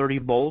 20 to 30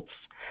 volts.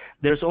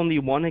 There's only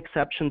one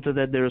exception to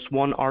that. There's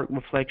one arc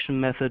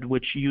reflection method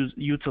which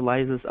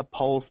utilizes a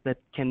pulse that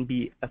can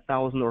be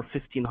 1,000 or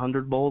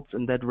 1,500 volts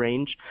in that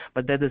range,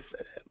 but that is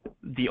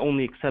the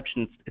only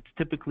exception. It's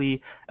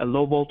typically a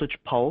low voltage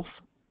pulse.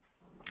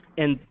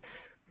 And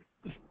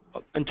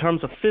in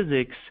terms of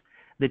physics,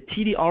 the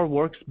TDR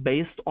works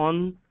based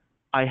on,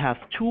 I have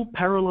two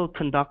parallel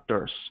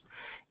conductors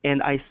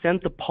and I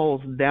send the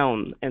pulse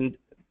down. And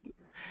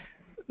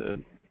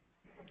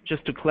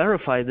just to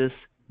clarify this,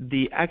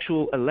 the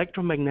actual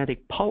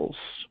electromagnetic pulse,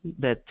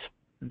 that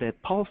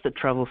pulse that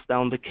travels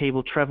down the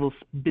cable travels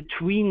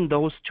between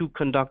those two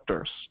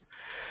conductors.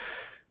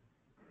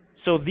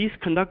 So these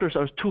conductors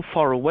are too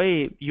far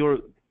away, your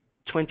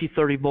 20,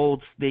 30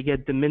 volts, they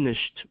get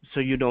diminished,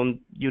 so you don't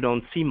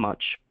see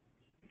much.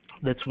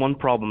 That's one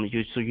problem.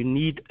 So you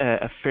need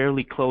a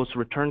fairly close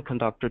return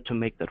conductor to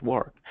make that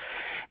work.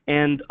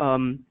 And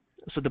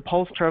so the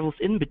pulse travels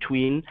in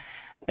between,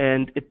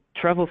 and it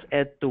travels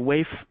at the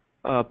wave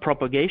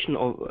propagation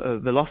or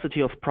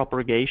velocity of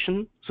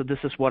propagation. So this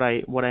is what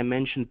I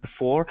mentioned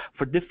before.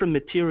 For different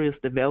materials,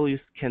 the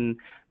values can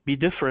be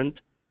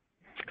different.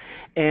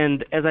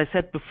 And as I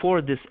said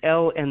before, this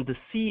L and the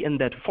C in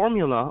that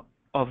formula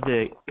of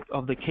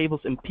the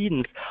cable's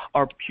impedance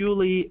are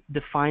purely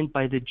defined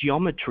by the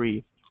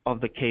geometry of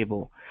the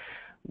cable.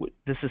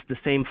 This is the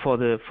same for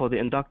the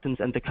inductance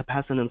and the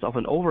capacitance of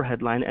an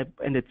overhead line,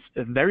 and it's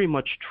very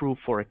much true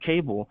for a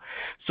cable.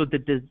 So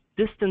the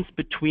distance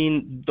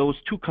between those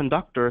two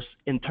conductors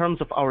in terms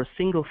of our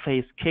single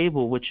phase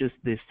cable, which is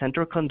the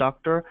center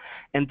conductor,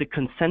 and the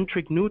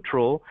concentric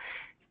neutral,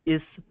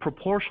 is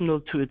proportional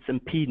to its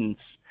impedance.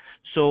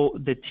 So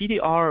the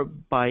TDR,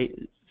 by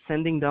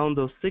sending down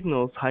those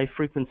signals, high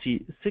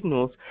frequency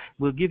signals,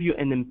 will give you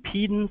an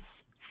impedance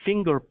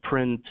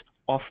fingerprint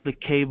of the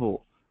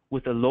cable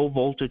with a low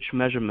voltage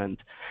measurement.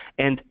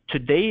 And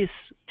today's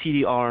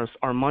TDRs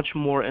are much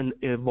more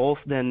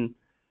evolved than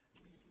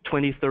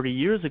 20, 30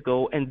 years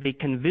ago, and they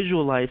can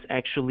visualize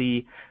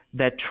actually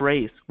that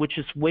trace, which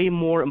is way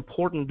more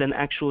important than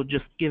actual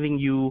just giving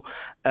you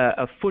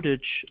a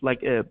footage,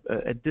 like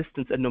a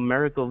distance, a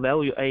numerical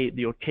value.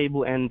 Your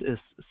cable end is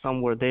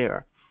somewhere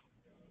there.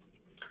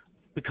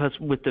 Because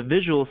with the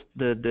visuals,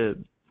 the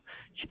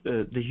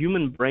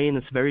human brain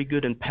is very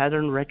good in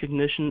pattern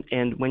recognition,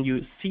 and when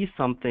you see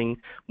something,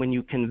 when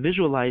you can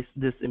visualize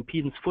this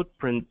impedance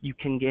footprint, you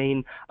can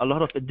gain a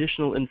lot of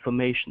additional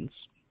information.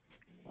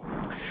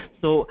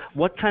 So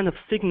what kind of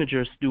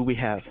signatures do we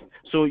have?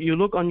 So you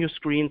look on your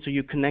screen, so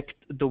you connect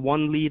the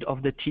one lead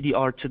of the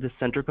TDR to the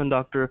center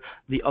conductor,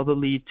 the other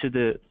lead to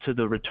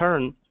the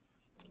return.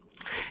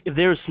 If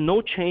there's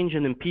no change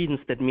in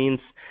impedance, that means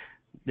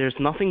there's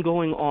nothing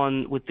going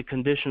on with the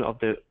condition of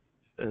the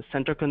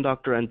center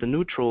conductor and the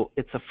neutral.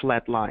 It's a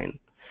flat line.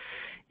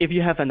 If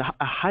you have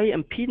a high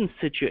impedance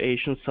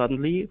situation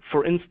suddenly,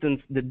 for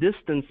instance, the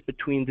distance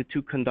between the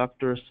two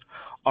conductors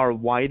are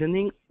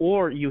widening,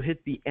 or you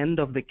hit the end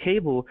of the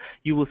cable,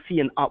 you will see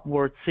an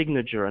upward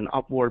signature, an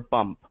upward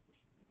bump.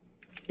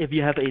 If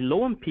you have a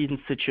low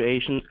impedance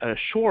situation,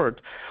 short,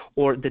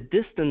 or the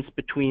distance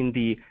between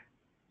the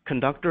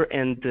conductor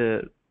and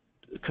the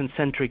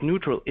concentric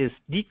neutral is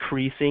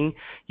decreasing,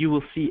 you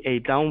will see a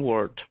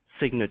downward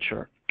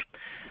signature.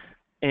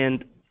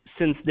 And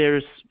since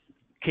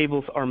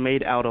cables are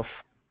made out of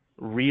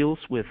reels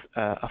with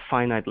a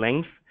finite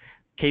length,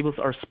 cables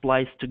are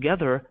spliced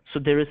together, so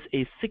there is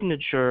a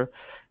signature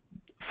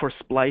for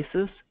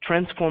splices.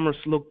 Transformers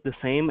look the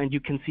same, and you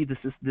can see this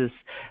is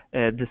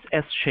this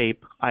S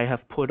shape I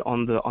have put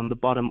on the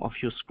bottom of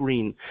your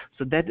screen.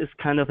 So that is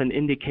kind of an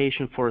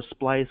indication for a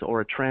splice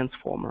or a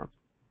transformer.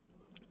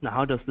 Now,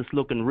 how does this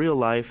look in real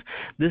life?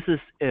 This is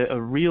a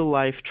real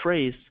life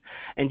trace,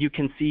 and you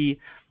can see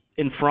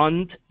in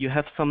front you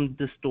have some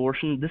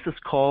distortion. This is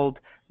called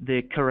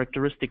the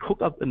characteristic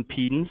hookup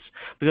impedance,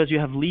 because you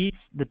have leads,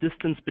 the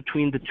distance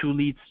between the two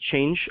leads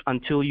change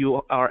until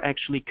you are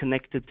actually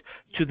connected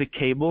to the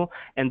cable,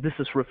 and this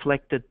is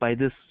reflected by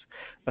this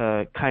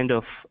kind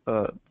of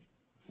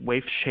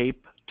wave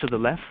shape to the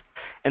left,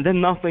 and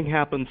then nothing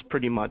happens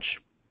pretty much.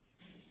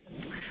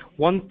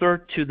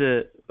 1/3 to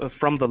the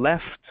from the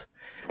left,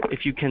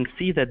 if you can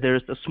see that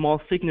there's a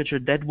small signature,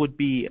 that would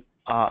be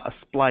a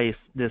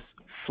splice, this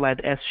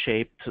flat S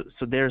shape,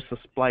 so there's a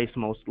splice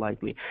most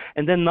likely.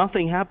 And then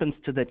nothing happens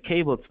to that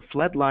cable, it's a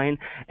flat line,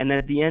 and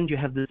at the end you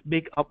have this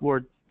big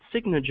upward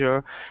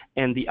signature,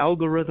 and the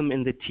algorithm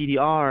in the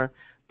TDR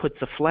puts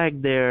a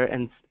flag there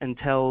and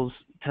tells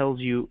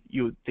you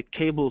the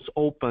cable's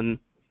open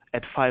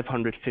at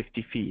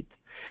 550 feet.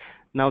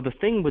 Now the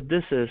thing with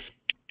this is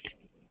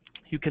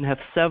you can have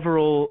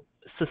several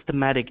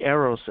systematic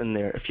errors in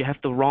there. If you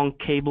have the wrong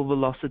cable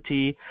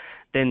velocity,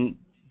 then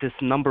this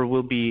number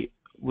will be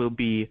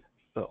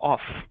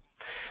off.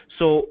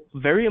 So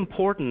very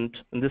important,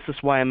 and this is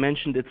why I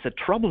mentioned it's a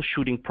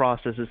troubleshooting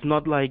process. It's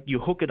not like you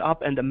hook it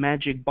up and a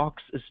magic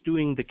box is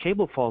doing the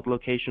cable fault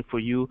location for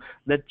you.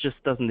 That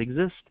just doesn't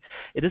exist.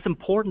 It is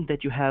important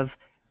that you have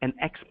an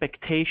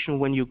expectation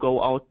when you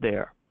go out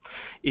there.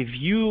 If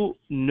you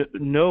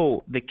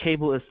know the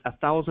cable is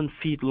 1,000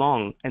 feet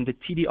long and the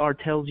TDR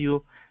tells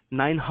you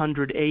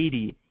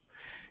 980,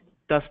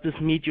 does this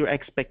meet your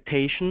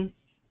expectation?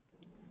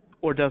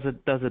 Or does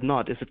it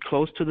not? Is it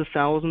close to the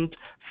 1,000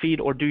 feet,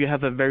 or do you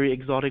have a very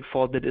exotic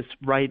fault that is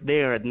right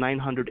there at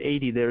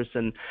 980? There's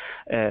an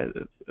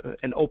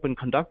open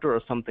conductor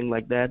or something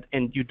like that,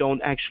 and you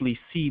don't actually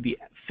see the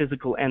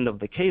physical end of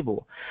the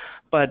cable.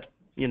 But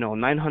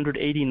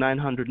 980,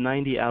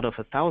 990 out of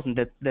 1,000,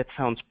 that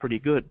sounds pretty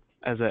good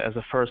as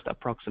a first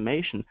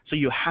approximation. So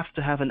you have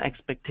to have an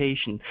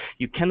expectation.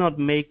 You cannot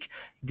make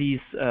these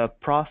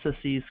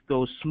processes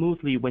go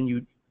smoothly when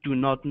you do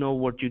not know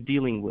what you're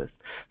dealing with.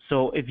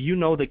 So if you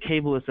know the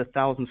cable is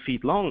 1,000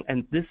 feet long,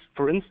 and this,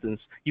 for instance,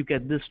 you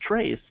get this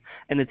trace,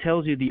 and it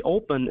tells you the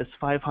open is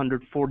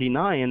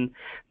 549,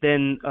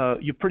 then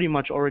you pretty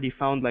much already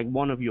found like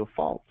one of your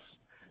faults,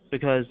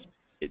 because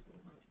it's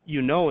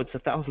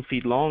 1,000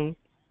 feet long,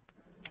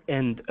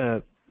 and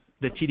the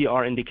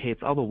TDR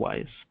indicates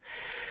otherwise.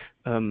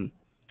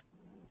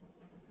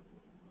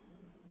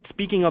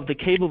 Speaking of the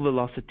cable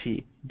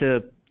velocity,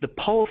 the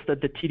pulse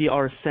that the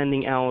TDR is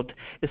sending out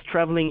is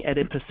traveling at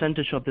a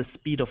percentage of the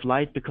speed of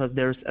light, because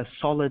there's a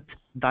solid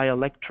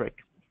dielectric,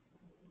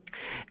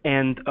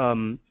 and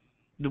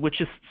which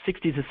is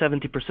 60 to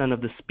 70% of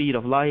the speed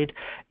of light.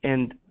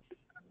 And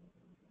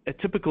a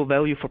typical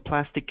value for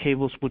plastic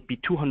cables would be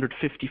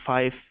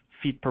 255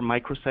 feet per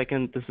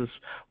microsecond. This is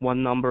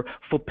one number.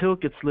 For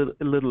PILC, it's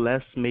a little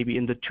less, maybe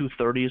in the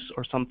 230s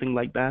or something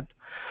like that.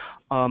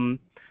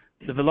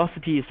 The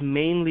velocity is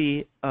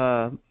mainly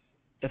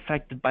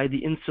affected by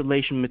the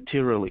insulation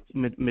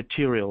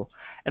material,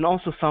 and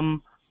also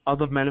some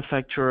other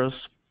manufacturers,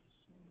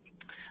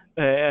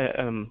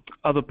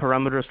 other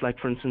parameters, like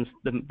for instance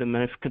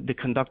the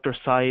conductor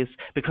size,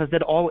 because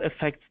that all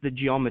affects the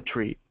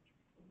geometry.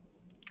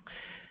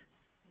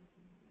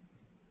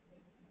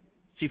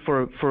 See,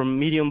 for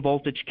medium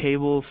voltage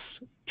cables,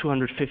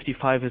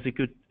 255 is a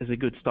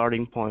good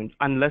starting point,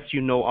 unless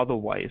you know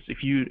otherwise.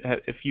 If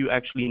you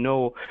actually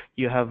know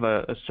you have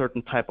a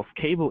certain type of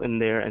cable in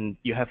there and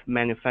you have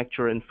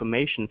manufacturer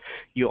information,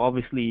 you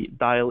obviously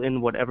dial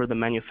in whatever the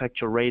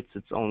manufacturer rates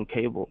its own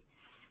cable.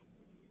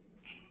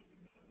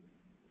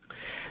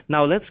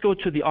 Now let's go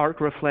to the arc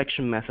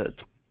reflection method.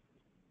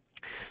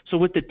 So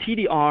with the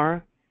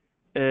TDR,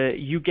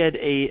 you get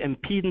a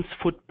impedance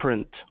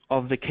footprint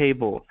of the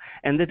cable,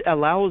 and it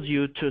allows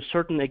you to a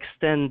certain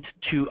extent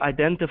to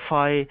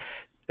identify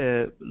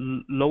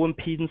low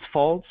impedance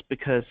faults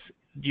because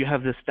you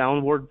have this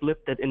downward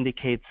blip that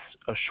indicates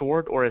a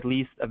short or at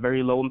least a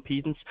very low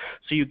impedance,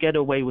 so you get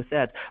away with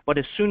that. But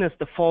as soon as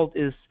the fault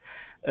is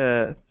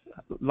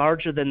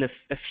larger than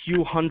a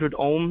few hundred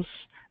ohms,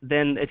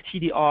 then a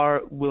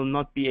TDR will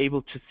not be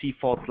able to see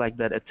faults like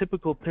that. A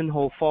typical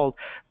pinhole fault,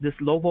 this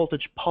low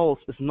voltage pulse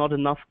is not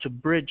enough to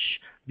bridge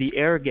the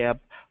air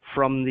gap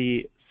from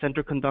the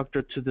center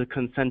conductor to the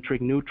concentric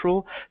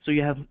neutral. So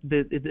you have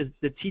the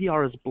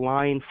TDR is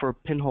blind for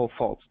pinhole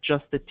faults,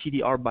 just the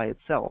TDR by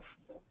itself.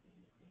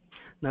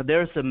 Now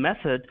there's a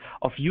method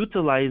of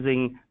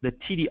utilizing the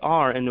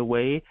TDR in a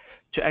way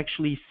to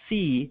actually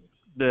see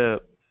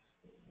the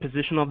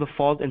position of the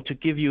fault and to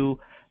give you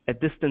a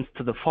distance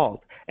to the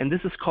fault. And this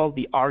is called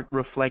the arc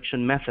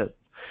reflection method.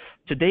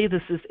 Today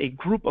this is a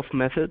group of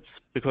methods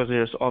because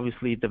there's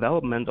obviously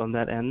development on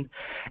that end.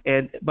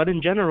 But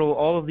in general,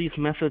 all of these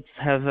methods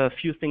have a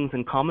few things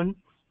in common.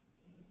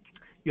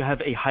 You have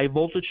a high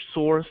voltage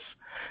source,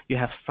 you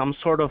have some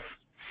sort of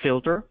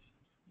filter,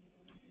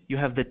 you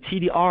have the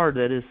TDR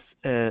that is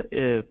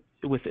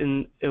is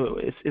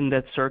in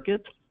that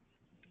circuit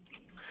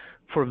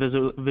for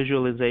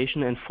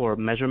visualization and for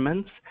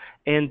measurements,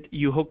 and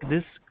you hook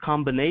this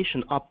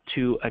combination up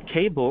to a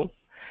cable,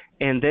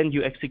 and then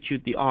you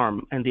execute the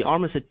arm. And the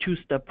arm is a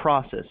two-step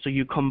process. So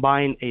you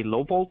combine a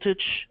low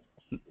voltage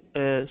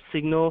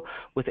signal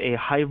with a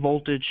high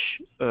voltage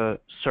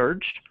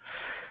surge.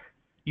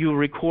 You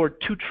record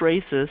two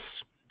traces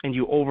and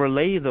you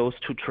overlay those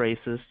two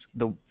traces.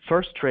 The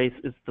first trace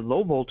is the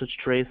low voltage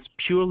trace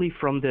purely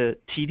from the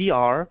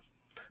TDR,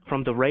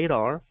 from the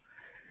radar,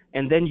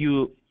 and then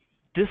you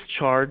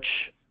discharge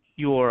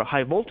your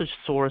high voltage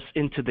source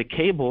into the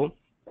cable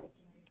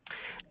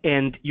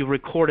and you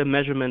record a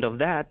measurement of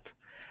that,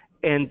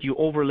 and you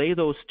overlay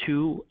those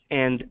two,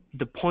 and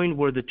the point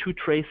where the two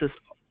traces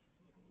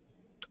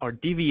are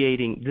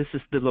deviating, this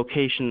is the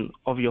location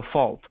of your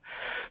fault.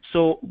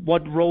 So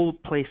what role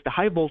plays the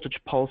high voltage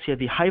pulse here?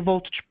 The high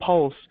voltage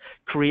pulse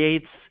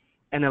creates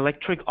an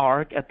electric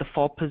arc at the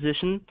fault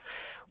position,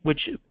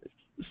 which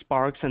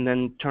sparks and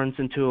then turns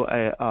into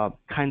a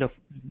kind of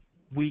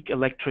weak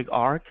electric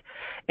arc.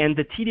 And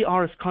the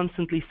TDR is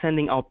constantly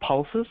sending out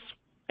pulses,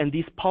 and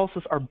these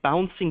pulses are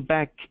bouncing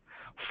back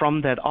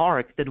from that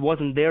arc that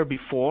wasn't there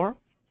before.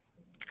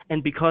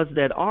 And because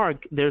that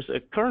arc, there's a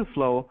current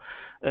flow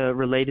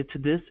related to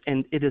this,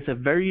 and it is a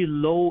very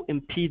low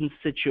impedance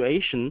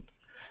situation.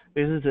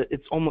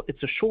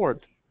 It's a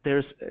short.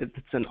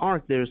 It's an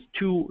arc. There's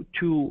two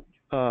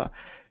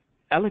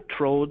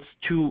electrodes,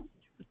 two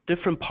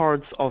different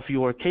parts of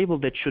your cable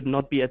that should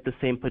not be at the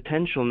same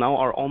potential now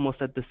are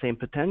almost at the same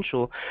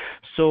potential.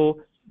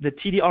 So the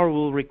TDR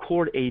will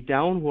record a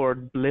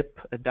downward blip,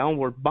 a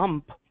downward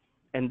bump,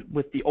 and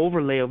with the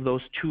overlay of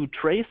those two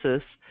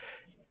traces,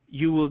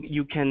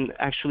 you can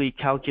actually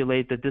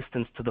calculate the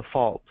distance to the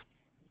fault.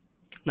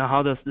 Now,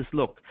 how does this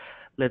look?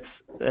 Let's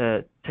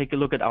take a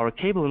look at our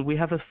cable, and we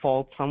have a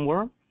fault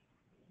somewhere.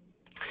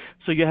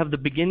 So you have the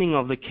beginning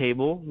of the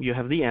cable, you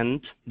have the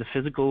end, the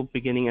physical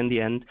beginning and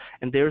the end,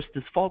 and there's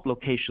this fault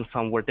location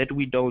somewhere that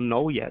we don't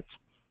know yet.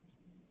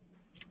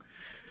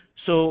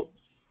 So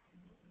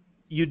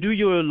you do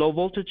your low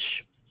voltage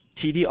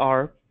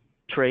TDR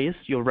trace,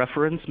 your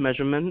reference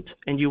measurement,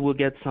 and you will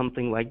get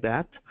something like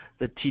that.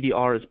 The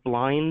TDR is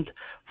blind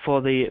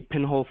for the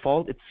pinhole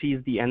fault. It sees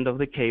the end of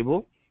the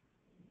cable.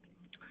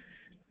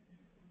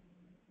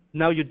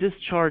 Now you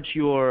discharge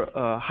your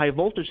high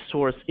voltage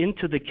source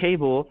into the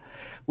cable,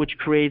 which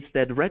creates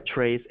that red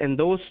trace, and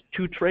those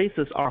two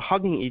traces are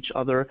hugging each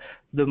other.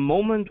 The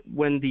moment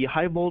when the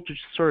high voltage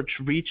surge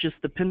reaches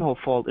the pinhole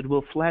fault, it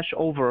will flash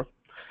over,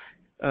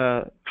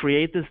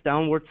 create this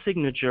downward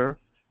signature.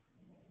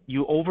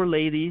 You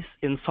overlay these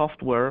in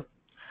software,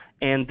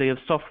 and the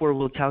software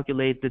will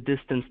calculate the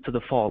distance to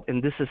the fault.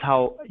 And this is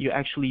how you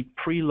actually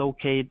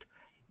prelocate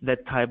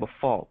that type of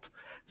fault.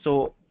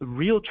 So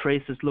real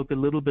traces look a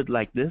little bit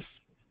like this.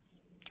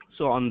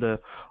 So on the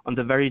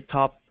very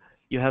top,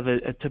 you have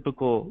a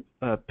typical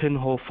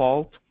pinhole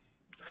fault.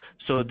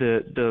 So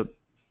the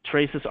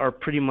traces are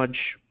pretty much,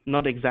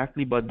 not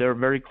exactly, but they're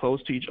very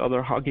close to each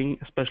other, hugging,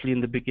 especially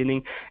in the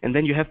beginning. And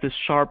then you have this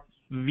sharp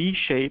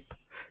V-shape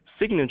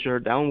signature,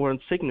 downward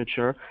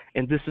signature,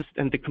 and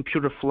the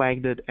computer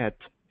flagged it at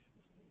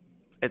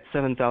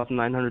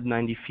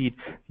 7,990 feet.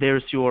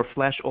 There's your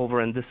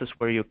flashover, and this is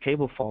where your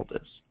cable fault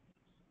is.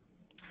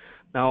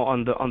 Now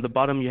on the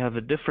bottom you have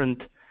a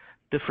different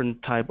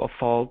type of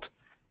fault,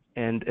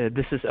 and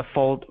this is a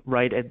fault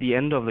right at the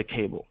end of the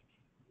cable.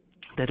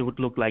 That would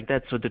look like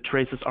that. So the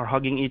traces are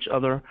hugging each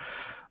other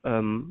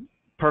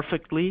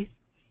perfectly,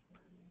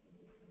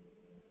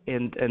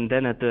 and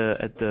then at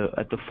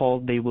the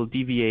fault they will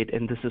deviate,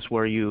 and this is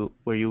where you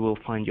will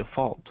find your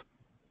fault.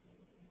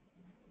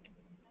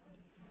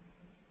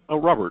 Oh,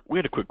 Robert, we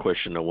had a quick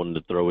question I wanted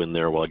to throw in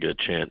there while I get a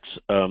chance.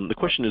 The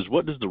question is,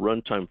 what does the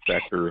runtime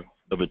factor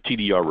of a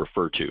TDR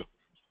refer to?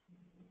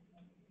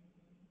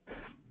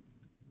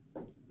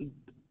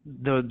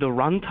 The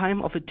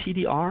runtime of a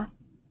TDR?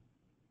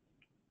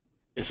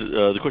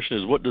 The question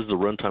is, what does the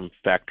runtime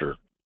factor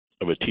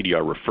of a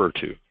TDR refer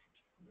to?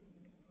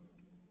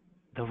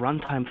 The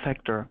runtime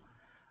factor.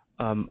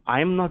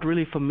 I'm not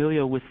really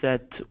familiar with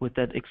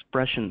that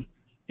expression.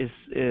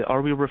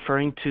 Are we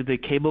referring to the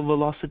cable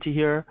velocity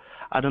here?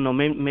 I don't know.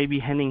 Maybe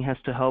Henning has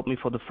to help me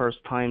for the first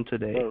time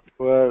today.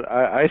 Well,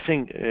 I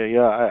think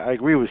yeah, I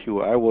agree with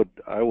you. I would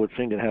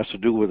think it has to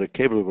do with the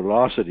cable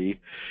velocity,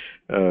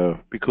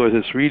 because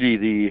it's really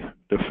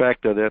the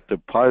factor that the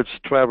pulse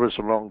travels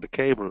along the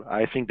cable.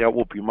 I think that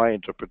would be my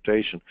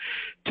interpretation.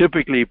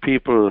 Typically,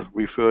 people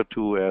refer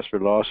to as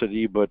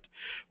velocity, but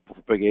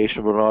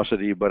propagation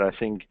velocity. But I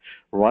think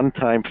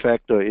runtime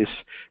factor is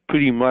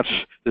pretty much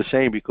the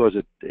same, because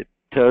it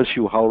tells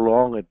you how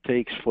long it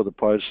takes for the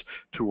pulse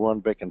to run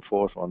back and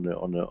forth on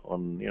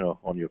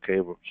your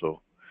cable.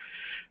 So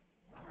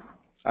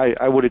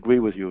I would agree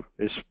with you.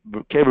 It's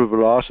cable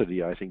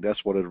velocity. I think that's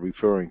what it's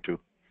referring to.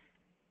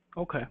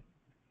 Okay.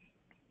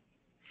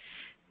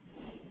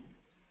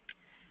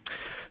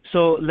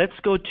 So let's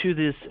go to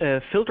this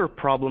filter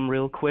problem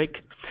real quick.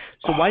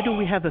 So why do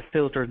we have a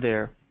filter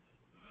there?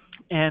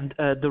 And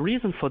the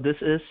reason for this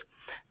is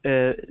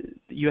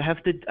you have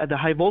the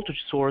high voltage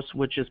source,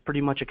 which is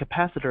pretty much a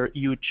capacitor.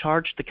 You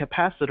charge the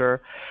capacitor,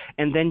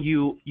 and then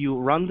you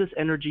run this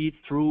energy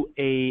through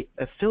a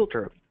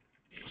filter.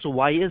 So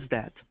why is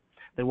that?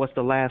 That was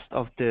the last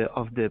of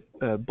the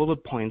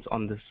bullet points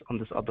on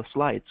this other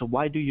slide. So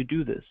why do you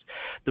do this?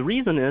 The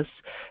reason is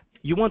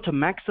you want to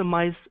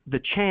maximize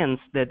the chance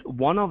that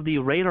one of the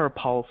radar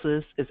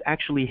pulses is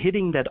actually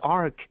hitting that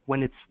arc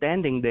when it's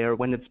standing there,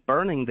 when it's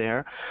burning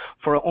there,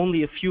 for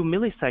only a few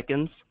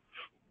milliseconds.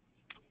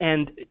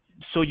 And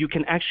so you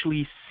can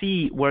actually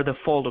see where the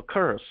fault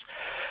occurs.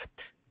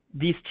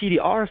 These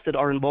TDRs that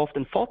are involved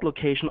in fault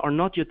location are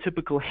not your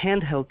typical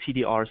handheld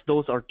TDRs.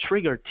 Those are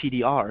triggered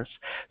TDRs.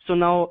 So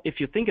now, if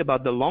you think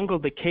about the longer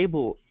the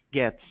cable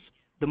gets,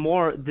 the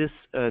more the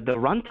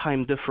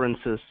runtime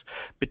differences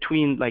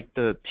between like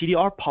the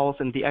TDR pulse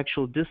and the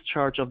actual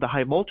discharge of the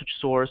high voltage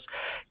source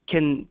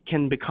can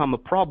become a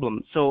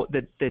problem. So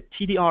the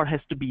TDR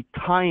has to be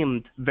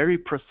timed very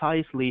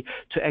precisely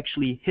to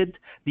actually hit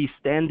the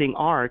standing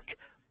arc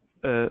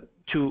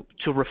to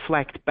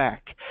reflect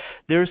back.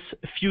 There's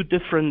a few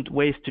different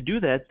ways to do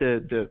that.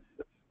 The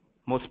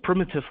most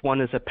primitive one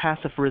is a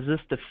passive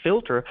resistive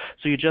filter.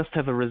 So you just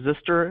have a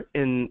resistor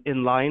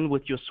in line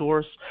with your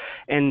source,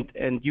 and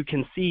you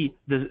can see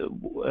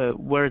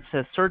where it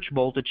says surge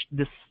voltage,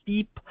 the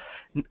steep,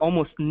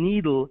 almost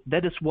needle.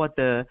 That is what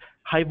the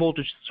high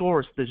voltage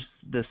source,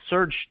 the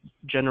surge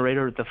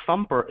generator, the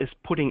thumper, is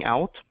putting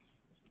out.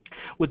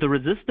 With the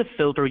resistive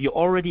filter, you're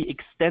already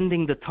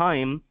extending the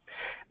time.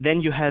 Then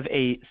you have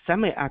a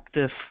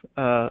semi-active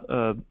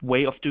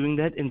way of doing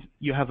that, and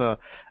you have a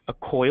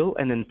coil,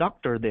 an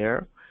inductor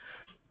there,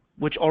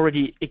 which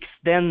already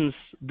extends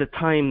the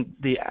time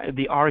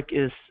the arc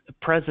is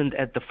present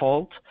at the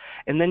fault.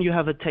 And then you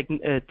have a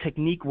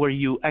technique where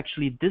you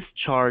actually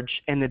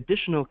discharge an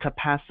additional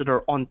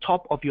capacitor on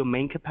top of your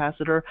main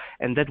capacitor,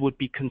 and that would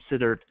be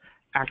considered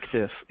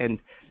active. And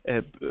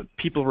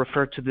people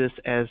refer to this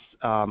as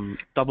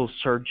double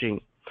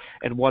surging.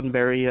 And one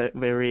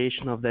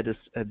variation of that is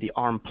the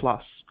ARM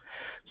plus.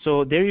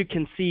 So there you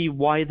can see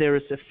why there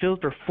is a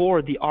filter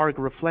for the arc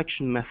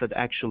reflection method.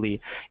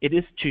 Actually, it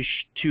is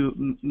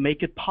to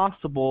make it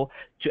possible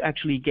to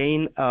actually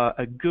gain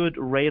a good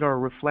radar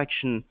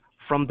reflection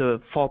from the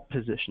fault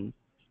position.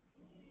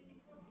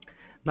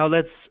 Now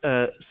let's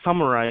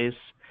summarize.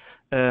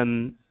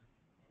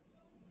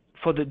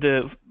 With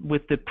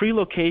the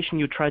prelocation,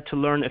 you try to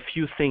learn a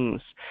few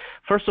things.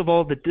 First of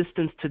all, the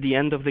distance to the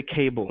end of the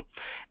cable.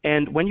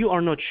 And when you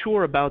are not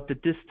sure about the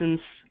distance,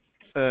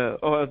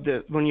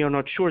 when you're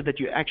not sure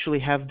that you actually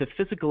have the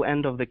physical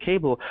end of the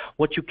cable,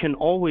 what you can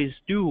always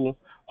do,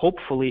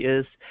 hopefully,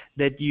 is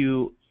that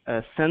you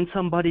send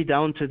somebody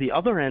down to the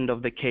other end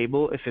of the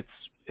cable, if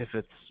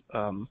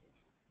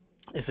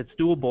it's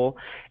doable,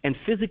 and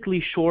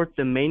physically short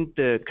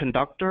the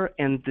conductor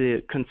and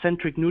the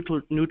concentric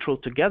neutral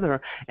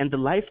together, and the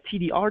live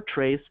TDR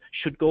trace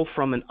should go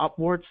from an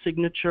upward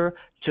signature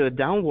to a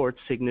downward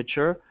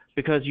signature,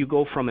 because you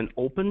go from an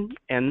open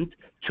end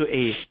to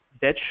a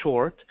dead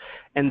short,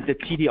 and the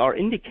TDR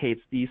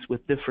indicates these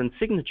with different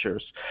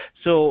signatures.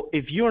 So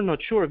if you're not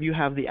sure if you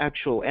have the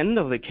actual end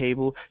of the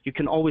cable, you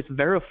can always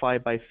verify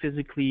by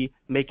physically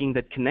making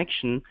that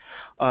connection,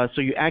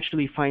 so you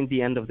actually find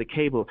the end of the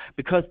cable.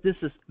 Because this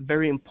is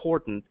very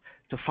important.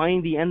 To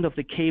find the end of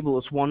the cable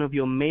is one of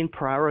your main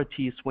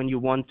priorities when you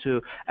want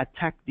to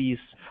attack these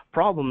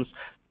problems,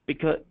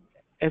 because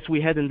as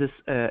we had in this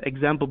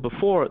example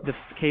before, the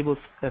cable's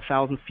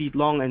 1,000 feet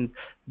long and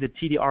the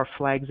TDR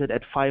flags it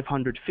at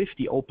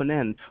 550 open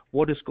end.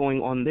 What is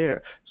going on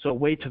there? So a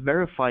way to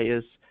verify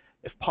is,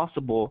 if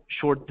possible,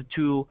 short the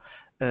two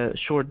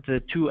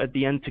at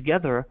the end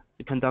together,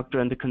 the conductor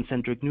and the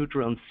concentric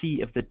neutral, and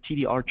see if the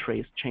TDR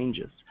trace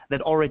changes.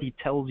 That already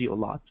tells you a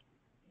lot.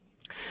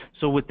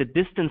 So with the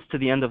distance to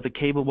the end of the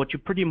cable, what you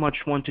pretty much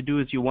want to do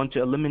is you want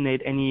to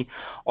eliminate any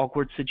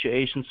awkward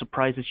situations,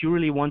 surprises. You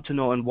really want to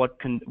know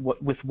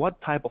with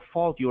what type of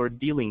fault you are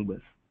dealing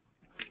with.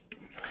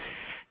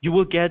 You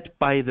will get,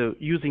 by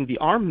using the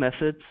ARM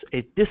methods,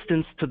 a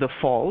distance to the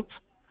fault.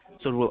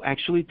 So it will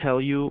actually tell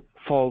you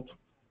fault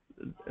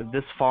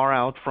this far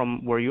out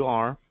from where you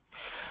are.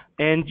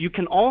 And you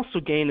can also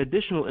gain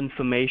additional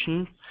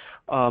information,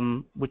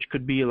 which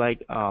could be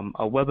like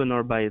a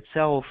webinar by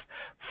itself,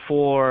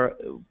 for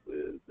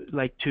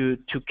like to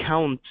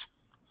count,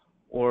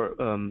 or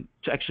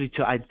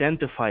to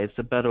identify, it's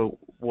a better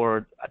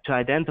word, to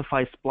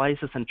identify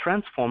splices and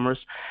transformers.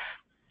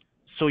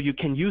 So you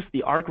can use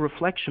the arc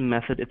reflection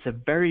method. It's a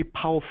very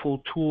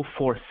powerful tool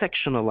for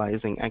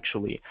sectionalizing,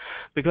 actually,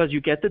 because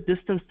you get the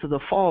distance to the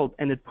fault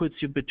and it puts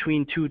you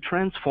between two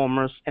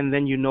transformers, and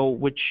then you know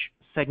which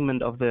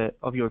segment of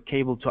your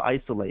cable to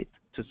isolate,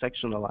 to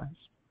sectionalize.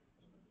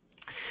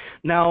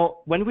 Now,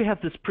 when we have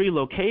this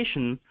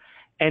prelocation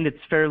and it's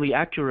fairly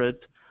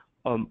accurate,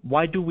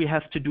 why do we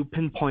have to do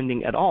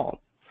pinpointing at all?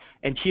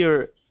 And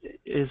here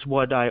is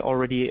what I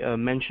already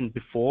mentioned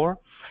before.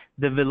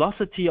 The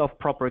velocity of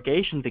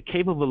propagation, the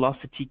cable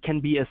velocity,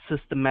 can be a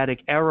systematic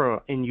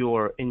error in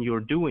your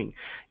doing.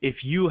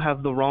 If you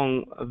have the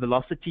wrong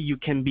velocity, you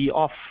can be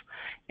off,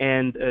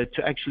 and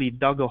to actually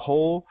dug a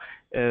hole,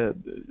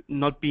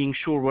 not being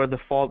sure where the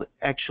fault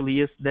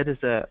actually is, that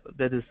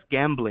is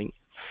gambling.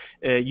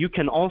 You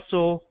can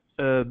also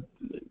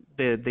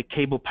the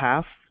cable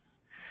path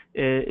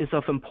is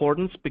of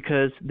importance,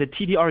 because the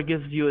TDR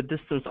gives you a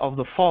distance of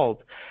the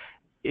fault.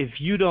 If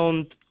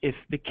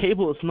the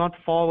cable is not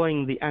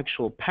following the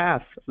actual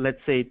path, let's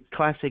say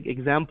classic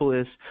example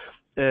is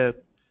the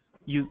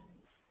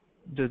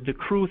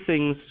crew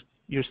thinks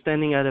you're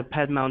standing at a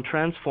pad mount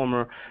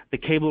transformer, the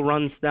cable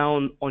runs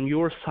down on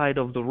your side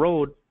of the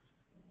road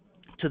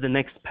to the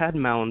next pad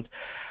mount,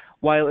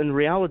 while in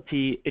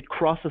reality it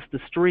crosses the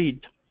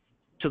street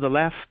to the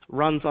left,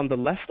 runs on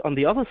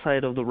the other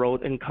side of the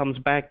road, and comes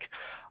back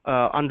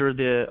under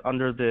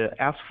the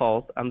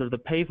asphalt, under the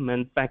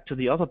pavement, back to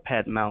the other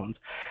pad mount.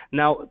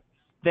 Now,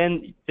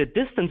 then the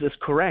distance is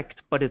correct,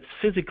 but it's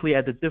physically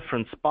at a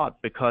different spot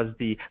because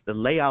the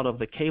layout of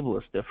the cable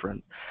is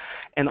different.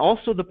 And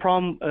also the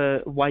problem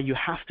why you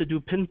have to do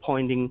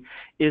pinpointing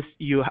is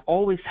you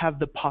always have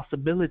the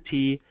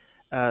possibility,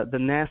 the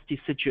nasty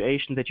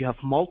situation that you have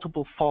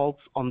multiple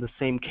faults on the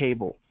same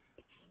cable.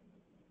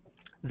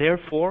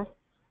 Therefore,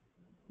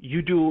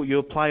 you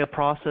apply a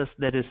process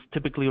that is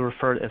typically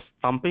referred as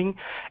thumping,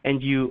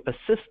 and you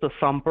assist the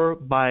thumper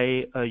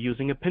by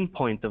using a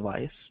pinpoint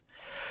device.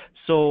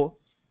 So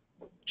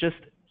just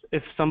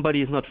if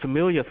somebody is not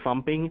familiar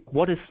thumping,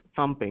 what is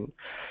thumping?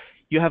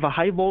 You have a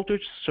high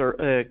voltage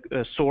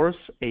source,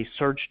 a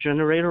surge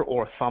generator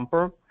or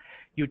thumper.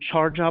 You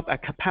charge up a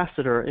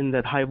capacitor in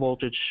that high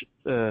voltage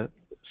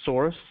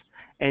source,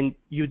 and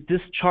you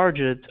discharge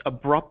it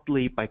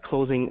abruptly by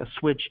closing a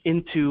switch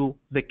into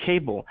the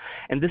cable.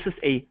 And this is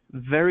a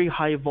very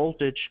high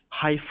voltage,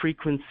 high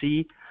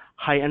frequency,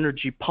 high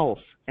energy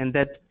pulse, and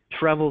that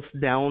travels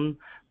down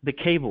the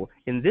cable.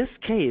 In this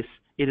case,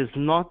 it is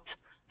not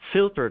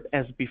filtered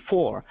as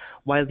before.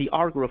 While the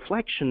arc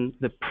reflection,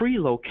 the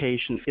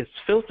prelocation, is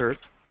filtered,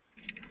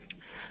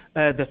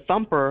 the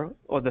thumper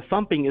or the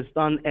thumping is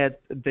done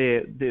at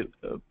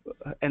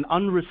an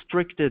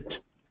unrestricted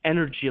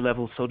energy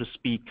level, so to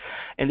speak.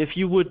 And if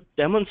you would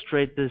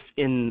demonstrate this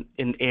in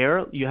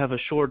air, you have a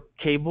short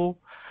cable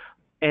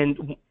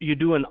and you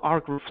do an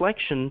arc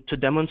reflection to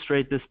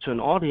demonstrate this to an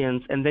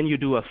audience, and then you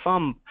do a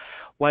thump,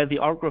 while the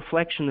arc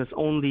reflection is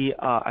only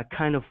a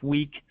kind of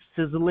weak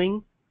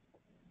sizzling,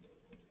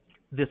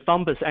 the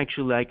thump is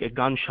actually like a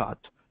gunshot.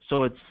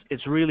 So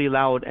it's really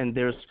loud, and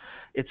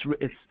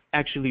it's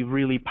actually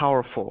really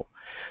powerful.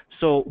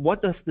 So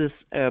what does this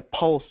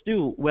pulse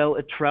do? Well,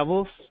 it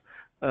travels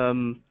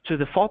to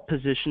the fault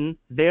position.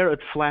 There it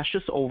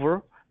flashes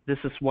over. This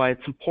is why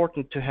it's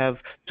important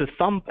to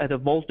thump at a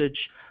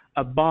voltage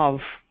above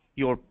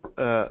your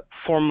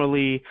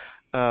formerly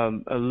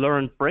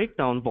learned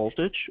breakdown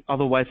voltage.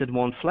 Otherwise, it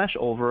won't flash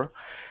over.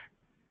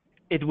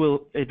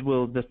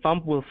 The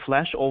thump will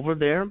flash over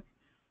there,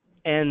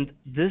 and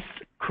this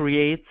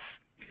creates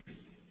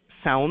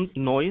sound,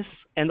 noise,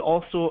 and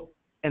also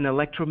an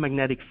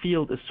electromagnetic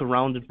field is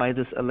surrounded by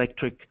this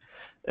electric,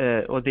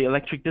 or the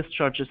electric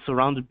discharge is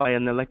surrounded by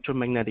an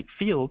electromagnetic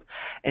field,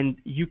 and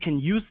you can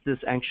use this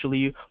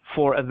actually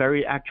for a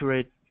very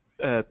accurate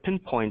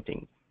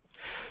pinpointing.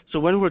 So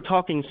when we're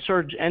talking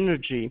surge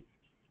energy,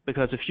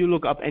 because if you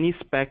look up any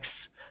specs,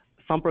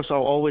 thumpers are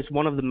always,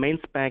 one of the main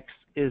specs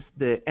is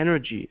the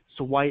energy.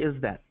 So why is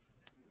that?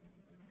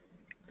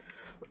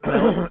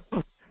 Well,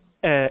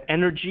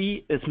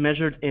 energy is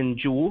measured in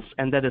joules,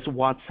 and that is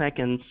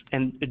watt-seconds,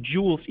 and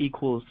joules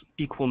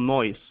equal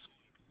noise.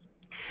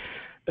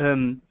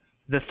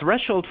 The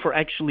threshold for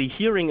actually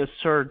hearing a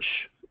surge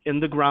in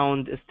the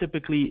ground is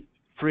typically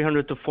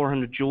 300 to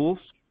 400 joules,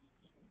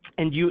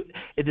 and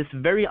it is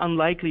very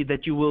unlikely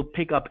that you will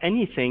pick up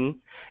anything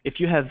if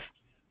you have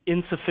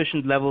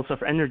insufficient levels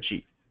of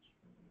energy.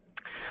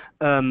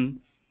 And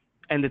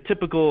a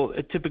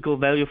typical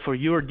value for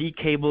your D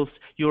cables,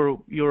 your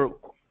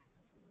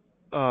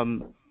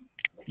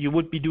you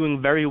would be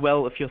doing very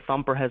well if your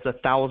thumper has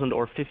 1,000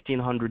 or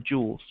 1,500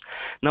 joules.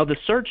 Now, the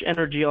surge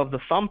energy of the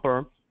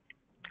thumper,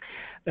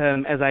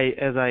 as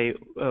I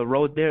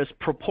wrote there, is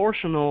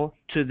proportional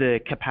to the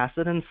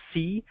capacitance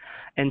C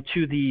and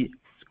to the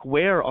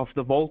square of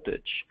the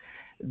voltage.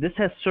 This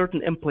has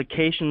certain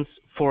implications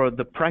for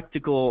the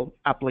practical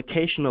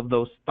application of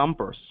those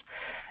thumpers.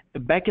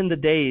 Back in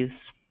the days,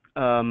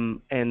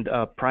 and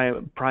a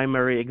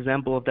primary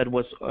example of that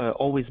was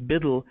always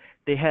Biddle,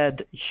 they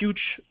had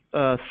huge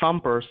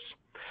thumpers,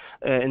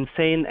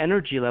 insane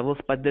energy levels,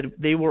 but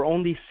they were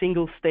only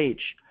single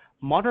stage.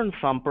 Modern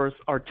thumpers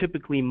are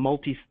typically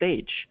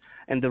multi-stage,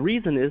 and the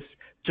reason is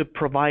to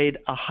provide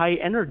a high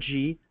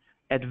energy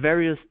at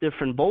various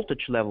different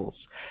voltage levels.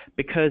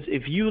 Because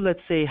if you,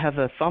 let's say, have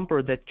a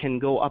thumper that can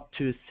go up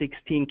to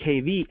 16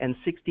 kV and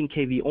 16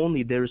 kV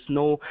only, there's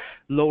no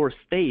lower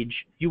stage,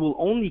 you will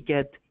only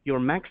get your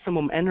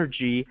maximum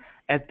energy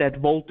at that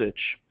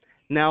voltage.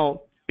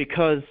 Now,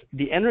 because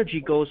the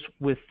energy goes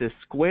with the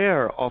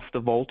square of the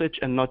voltage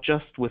and not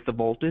just with the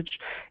voltage,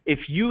 if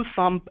you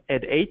thump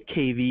at 8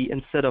 kV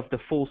instead of the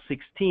full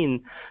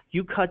 16,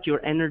 you cut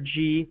your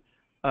energy,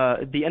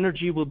 the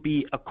energy will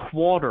be a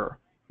quarter,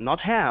 not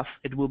half,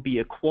 it will be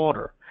a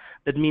quarter.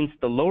 That means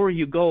the lower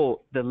you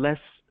go, the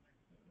less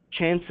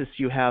chances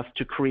you have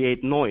to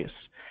create noise.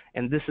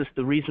 And this is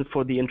the reason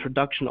for the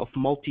introduction of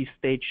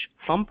multi-stage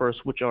thumpers,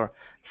 which are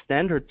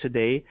standard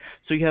today.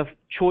 So you have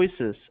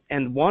choices,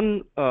 and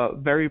one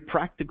very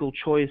practical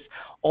choice,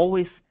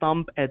 always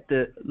thump at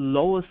the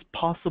lowest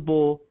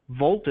possible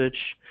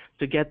voltage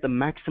to get the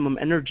maximum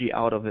energy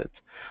out of it.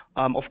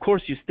 Of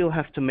course, you still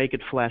have to make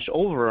it flash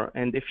over,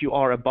 and if you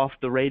are above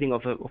the rating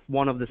of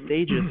one of the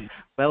stages,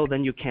 well,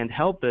 then you can't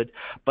help it.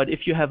 But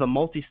if you have a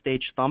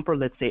multi-stage thumper,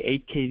 let's say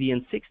 8 kV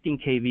and 16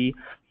 kV,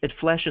 it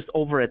flashes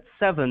over at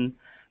 7,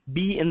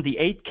 be in the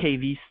 8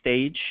 kV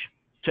stage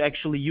to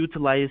actually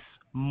utilize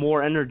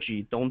more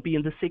energy. Don't be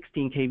in the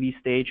 16 kV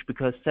stage,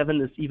 because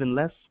 7 is even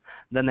less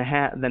than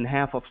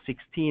half of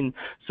 16.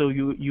 So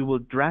you will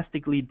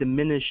drastically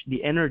diminish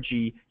the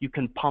energy you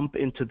can pump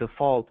into the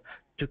fault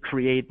to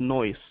create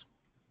noise.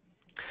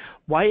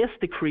 Why is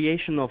the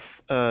creation of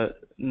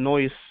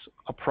noise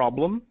a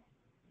problem?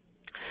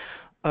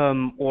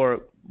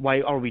 Or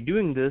why are we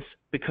doing this?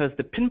 Because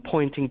the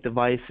pinpointing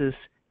devices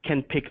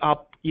can pick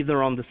up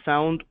either on the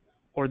sound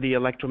or the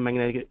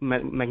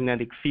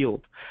electromagnetic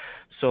field.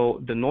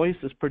 So the noise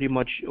is pretty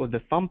much, or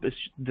the thump is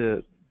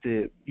the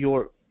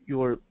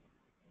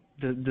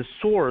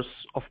source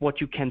of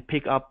what you can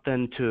pick up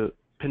then to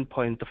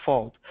pinpoint the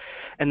fault.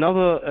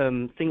 Another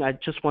thing I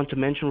just want to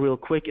mention real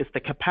quick is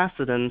the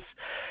capacitance.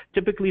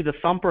 Typically, the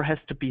thumper has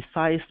to be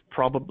sized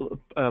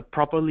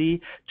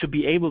properly to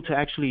be able to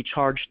actually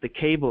charge the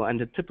cable. And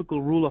the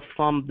typical rule of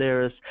thumb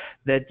there is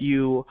that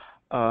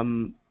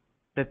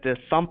that the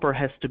thumper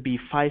has to be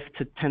 5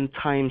 to 10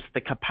 times the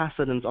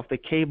capacitance of the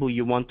cable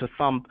you want to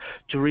thump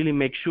to really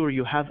make sure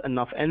you have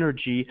enough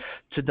energy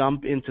to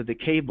dump into the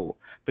cable.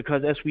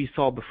 Because as we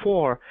saw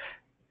before,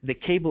 the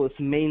cable is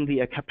mainly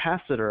a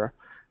capacitor,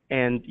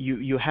 and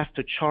you have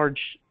to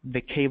charge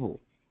the cable.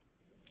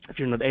 If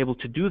you're not able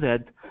to do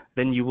that,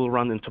 then you will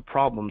run into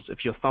problems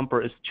if your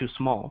thumper is too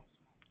small.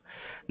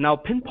 Now,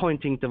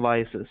 pinpointing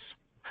devices.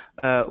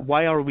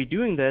 Why are we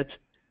doing that?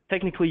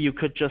 Technically, you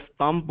could just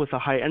thump with a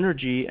high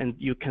energy, and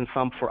you can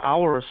thump for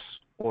hours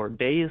or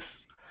days,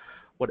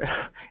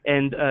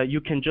 and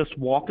you can just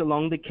walk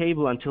along the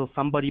cable until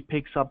somebody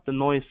picks up the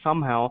noise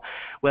somehow.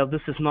 Well,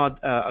 this is not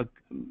a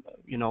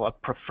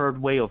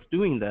preferred way of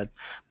doing that,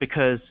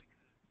 because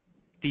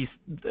these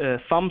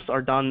thumps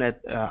are done at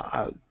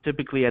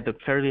typically at a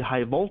fairly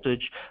high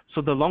voltage.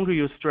 So the longer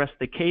you stress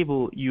the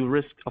cable, you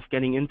risk of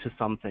getting into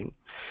something.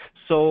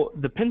 So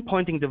the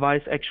pinpointing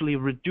device actually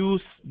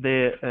reduces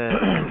the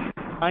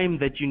time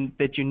that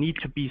you need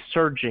to be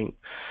surging.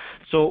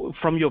 So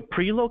from your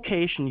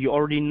prelocation, you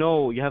already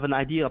know, you have an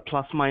idea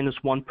plus minus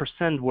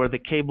 1% where the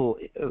cable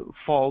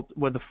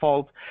where the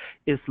fault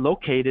is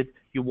located.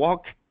 You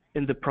walk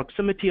in the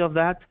proximity of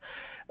that.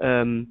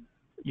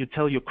 You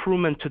tell your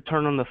crewman to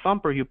turn on the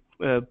thumper, you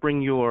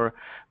bring your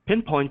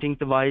pinpointing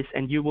device,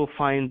 and you will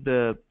find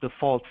the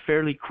fault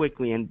fairly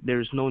quickly, and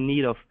there's no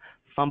need of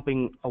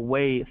thumping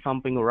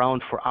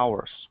around for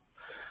hours.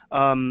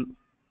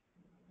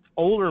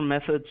 Older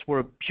methods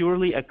were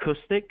purely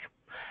acoustic,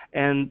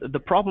 and the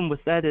problem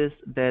with that is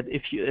that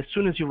as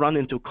soon as you run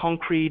into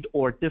concrete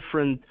or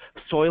different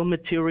soil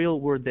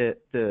material where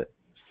the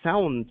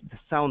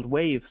sound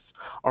waves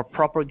are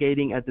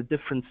propagating at a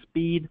different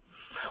speed,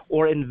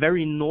 or in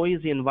very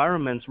noisy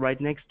environments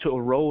right next to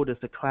a road is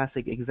a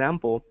classic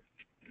example,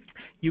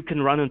 you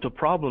can run into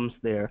problems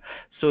there.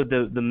 So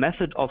the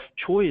method of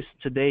choice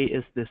today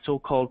is the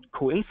so-called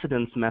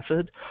coincidence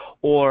method,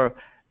 or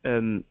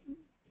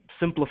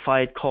simply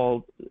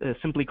called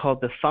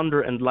the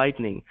thunder and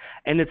lightning.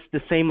 And it's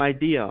the same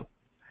idea.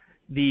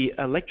 The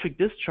electric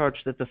discharge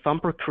that the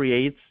thumper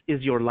creates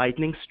is your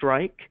lightning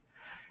strike,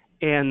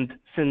 and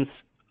since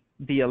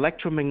the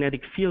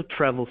electromagnetic field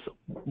travels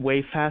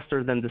way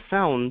faster than the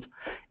sound,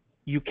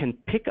 you can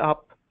pick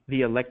up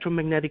the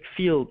electromagnetic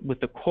field with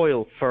the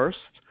coil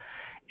first,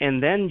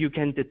 and then you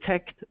can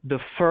detect the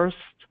first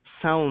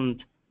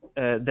sound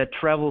that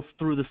travels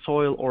through the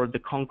soil or the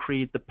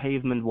concrete, the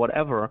pavement,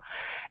 whatever,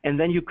 and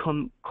then you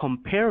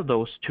compare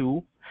those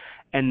two,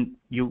 and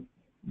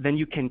then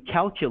you can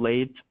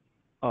calculate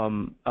a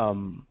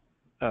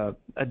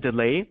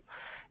delay,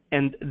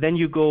 and then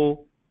you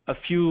go a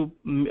few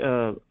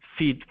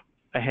feet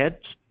ahead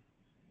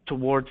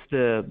towards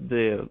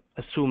the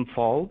assumed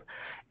fault,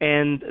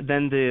 and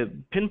then the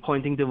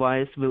pinpointing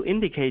device will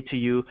indicate to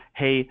you,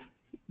 hey,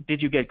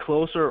 did you get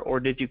closer or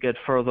did you get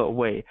further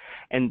away?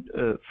 And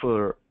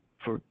for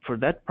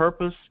that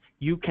purpose,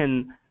 you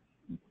can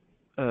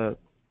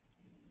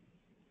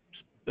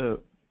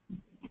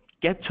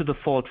get to the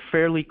fault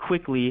fairly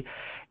quickly.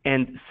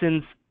 And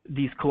since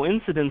these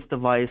coincidence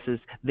devices,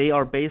 they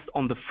are based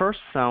on the first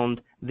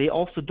sound, they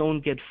also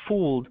don't get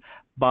fooled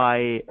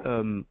by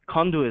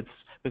conduits,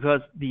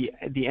 because the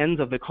ends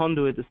of the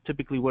conduit is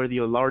typically where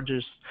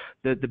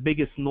the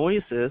biggest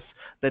noise is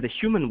that a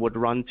human would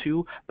run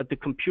to, but the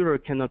computer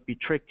cannot be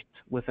tricked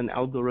with an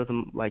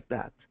algorithm like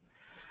that.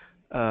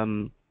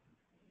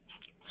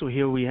 So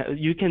here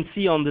you can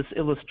see on this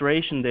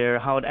illustration there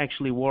how it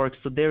actually works.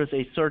 So there's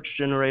a search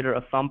generator,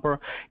 a thumper.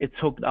 It's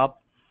hooked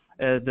up.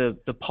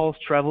 The pulse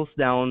travels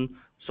down.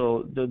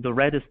 So the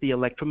red is the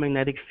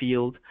electromagnetic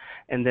field,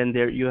 and then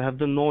there you have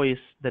the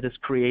noise that is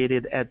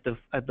created at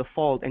the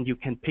fault, and you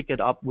can pick it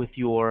up with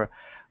your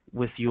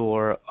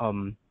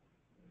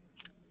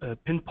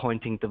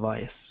pinpointing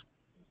device.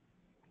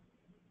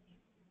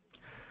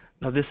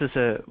 Now this is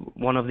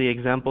one of the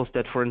examples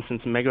that, for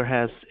instance, Megger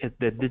has.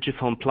 The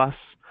Digiphone Plus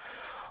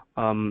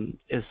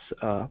is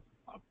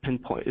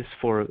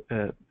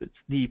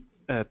the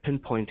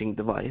pinpointing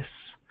device.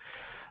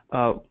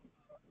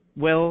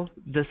 Well,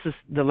 this is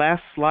the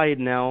last slide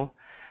now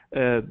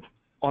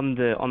on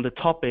the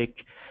topic.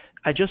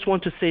 I just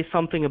want to say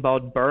something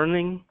about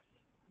burning,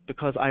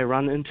 because I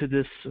run into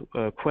this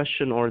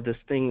question or this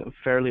thing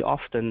fairly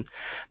often.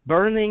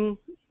 Burning,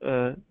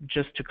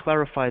 just to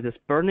clarify this,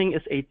 burning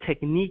is a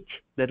technique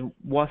that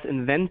was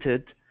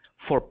invented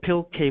for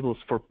PIL cables,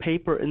 for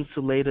paper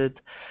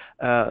insulated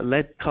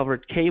lead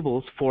covered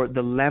cables for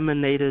the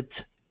laminated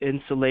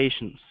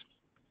insulations.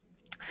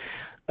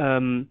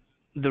 The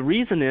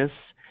reason is,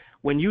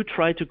 when you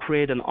try to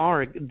create an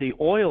arc, the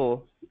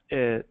oil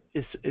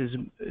is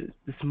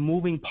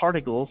moving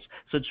particles,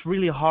 so it's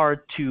really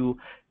hard to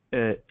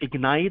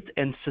ignite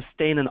and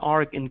sustain an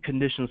arc in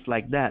conditions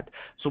like that.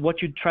 So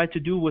what you try to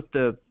do with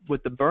the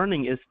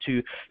burning is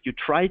you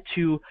try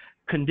to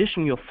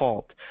condition your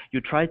fault.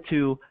 You try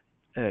to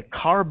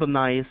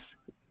carbonize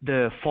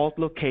the fault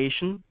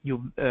location.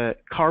 You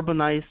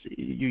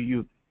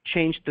you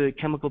change the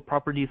chemical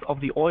properties of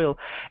the oil,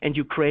 and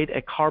you create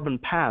a carbon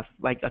path,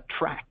 like a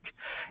track.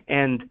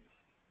 And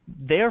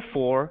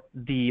therefore,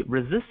 the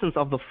resistance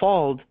of the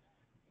fault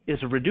is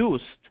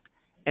reduced,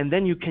 and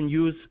then you can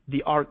use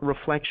the arc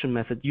reflection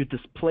method. You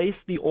displace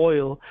the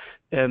oil,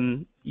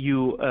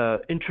 you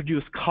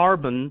introduce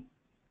carbon,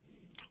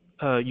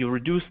 you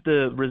reduce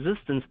the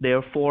resistance,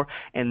 therefore,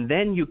 and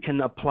then you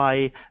can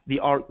apply the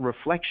arc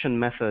reflection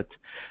method.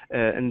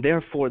 And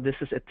therefore, this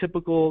is a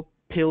typical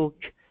PILC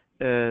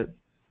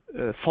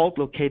fault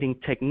locating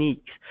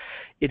technique.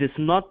 It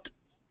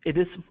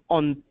is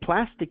on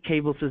plastic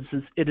cables,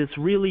 it is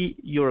really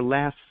your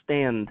last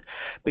stand,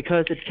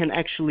 because it can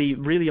actually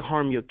really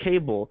harm your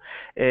cable.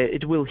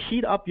 It will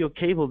heat up your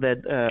cable,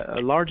 that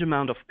a large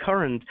amount of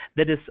current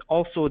that is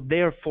also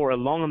there for a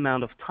long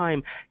amount of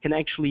time can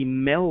actually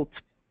melt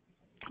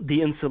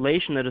the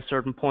insulation at a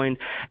certain point,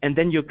 and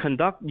then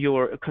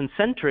your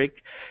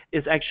concentric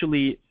is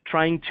actually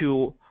trying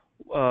to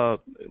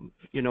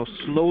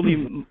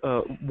slowly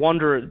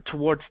wander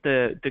towards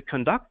the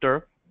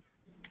conductor.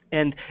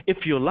 And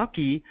if you're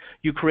lucky,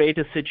 you create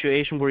a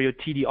situation where your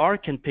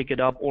TDR can pick it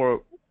up,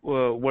 or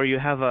where you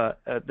have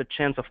the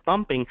chance of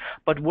thumping.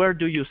 But where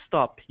do you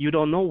stop? You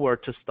don't know where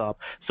to stop.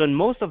 So in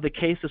most of the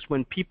cases,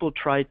 when people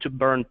try to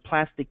burn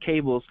plastic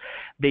cables,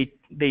 they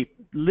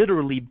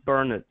literally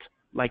burn it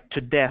like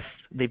to death.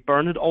 They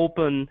burn it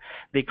open.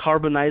 They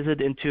carbonize it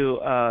into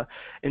a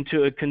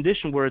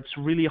condition where it's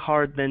really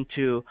hard then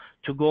to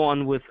go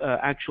on with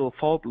actual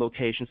fault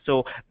location.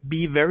 So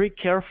be very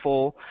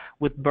careful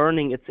with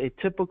burning. It's a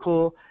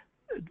typical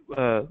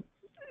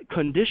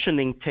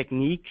conditioning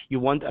technique. You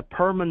want a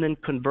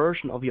permanent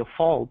conversion of your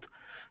fault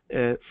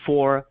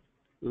for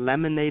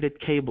laminated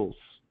cables,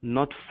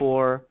 not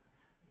for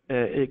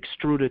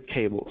extruded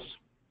cables.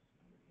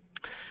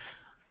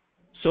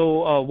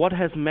 So what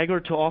has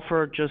Megger to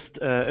offer? Just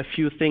a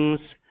few things.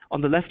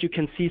 On the left, you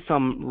can see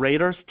some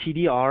radars,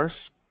 TDRs.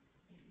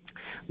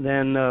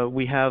 Then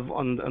we have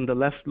on the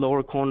left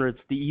lower corner,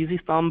 it's the Easy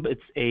Thump.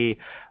 It's a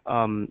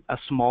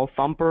small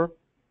thumper,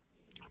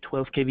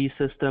 12 kV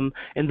system.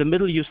 In the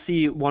middle, you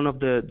see one of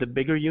the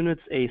bigger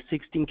units, a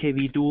 16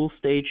 kV dual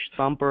stage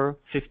thumper,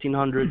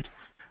 1500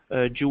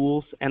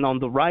 joules. And on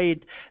the right,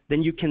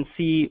 then you can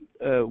see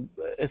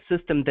a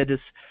system that is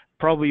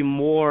probably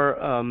more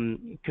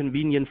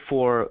convenient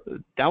for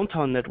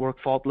downtown network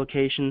fault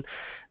location.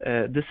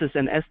 This is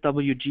an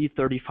SWG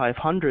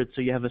 3500,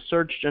 so you have a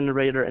surge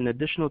generator and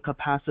additional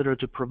capacitor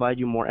to provide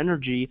you more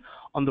energy.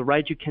 On the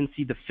right, you can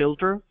see the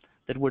filter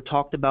that were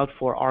talked about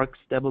for arc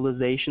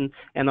stabilization,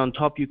 and on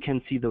top you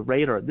can see the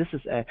radar. This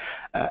is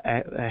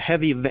a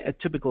heavy,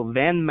 typical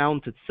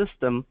van-mounted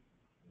system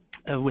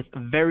with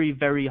very,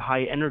 very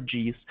high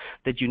energies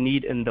that you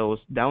need in those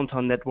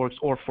downtown networks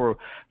or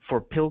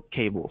for PIL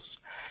cables.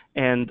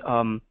 And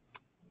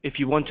if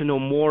you want to know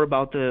more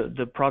about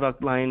the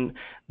product line,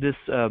 this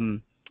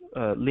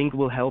link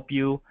will help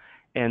you.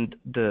 And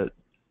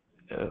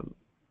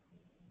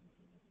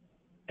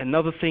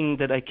another thing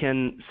that I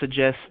can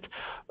suggest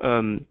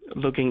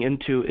looking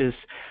into is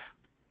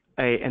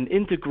an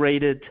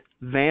integrated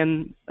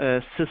van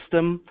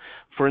system.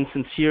 For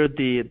instance, here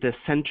the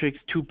Centrix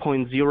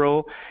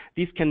 2.0.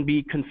 These can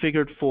be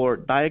configured for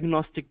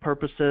diagnostic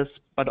purposes,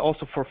 but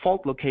also for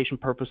fault location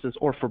purposes,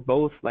 or for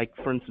both. Like,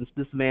 for instance,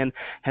 this van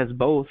has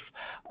both.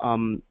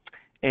 So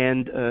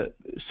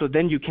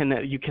then you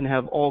can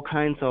have all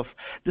kinds of.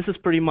 This is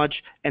pretty much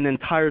an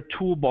entire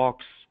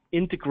toolbox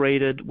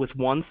integrated with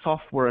one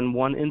software and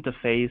one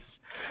interface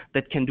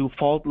that can do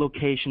fault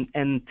location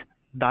and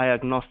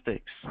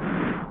diagnostics.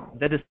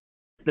 That is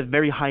the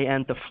very high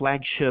end, the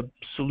flagship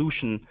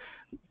solution,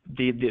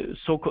 the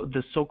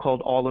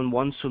so-called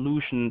all-in-one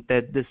solution.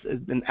 That this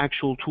is an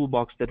actual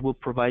toolbox that will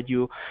provide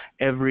you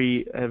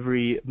every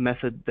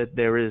method that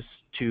there is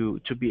to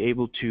be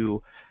able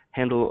to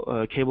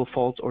handle cable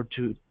faults or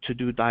to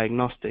do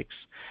diagnostics.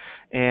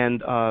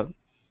 And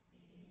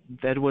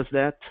that was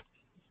that.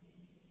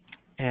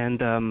 And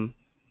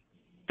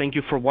thank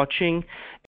you for watching.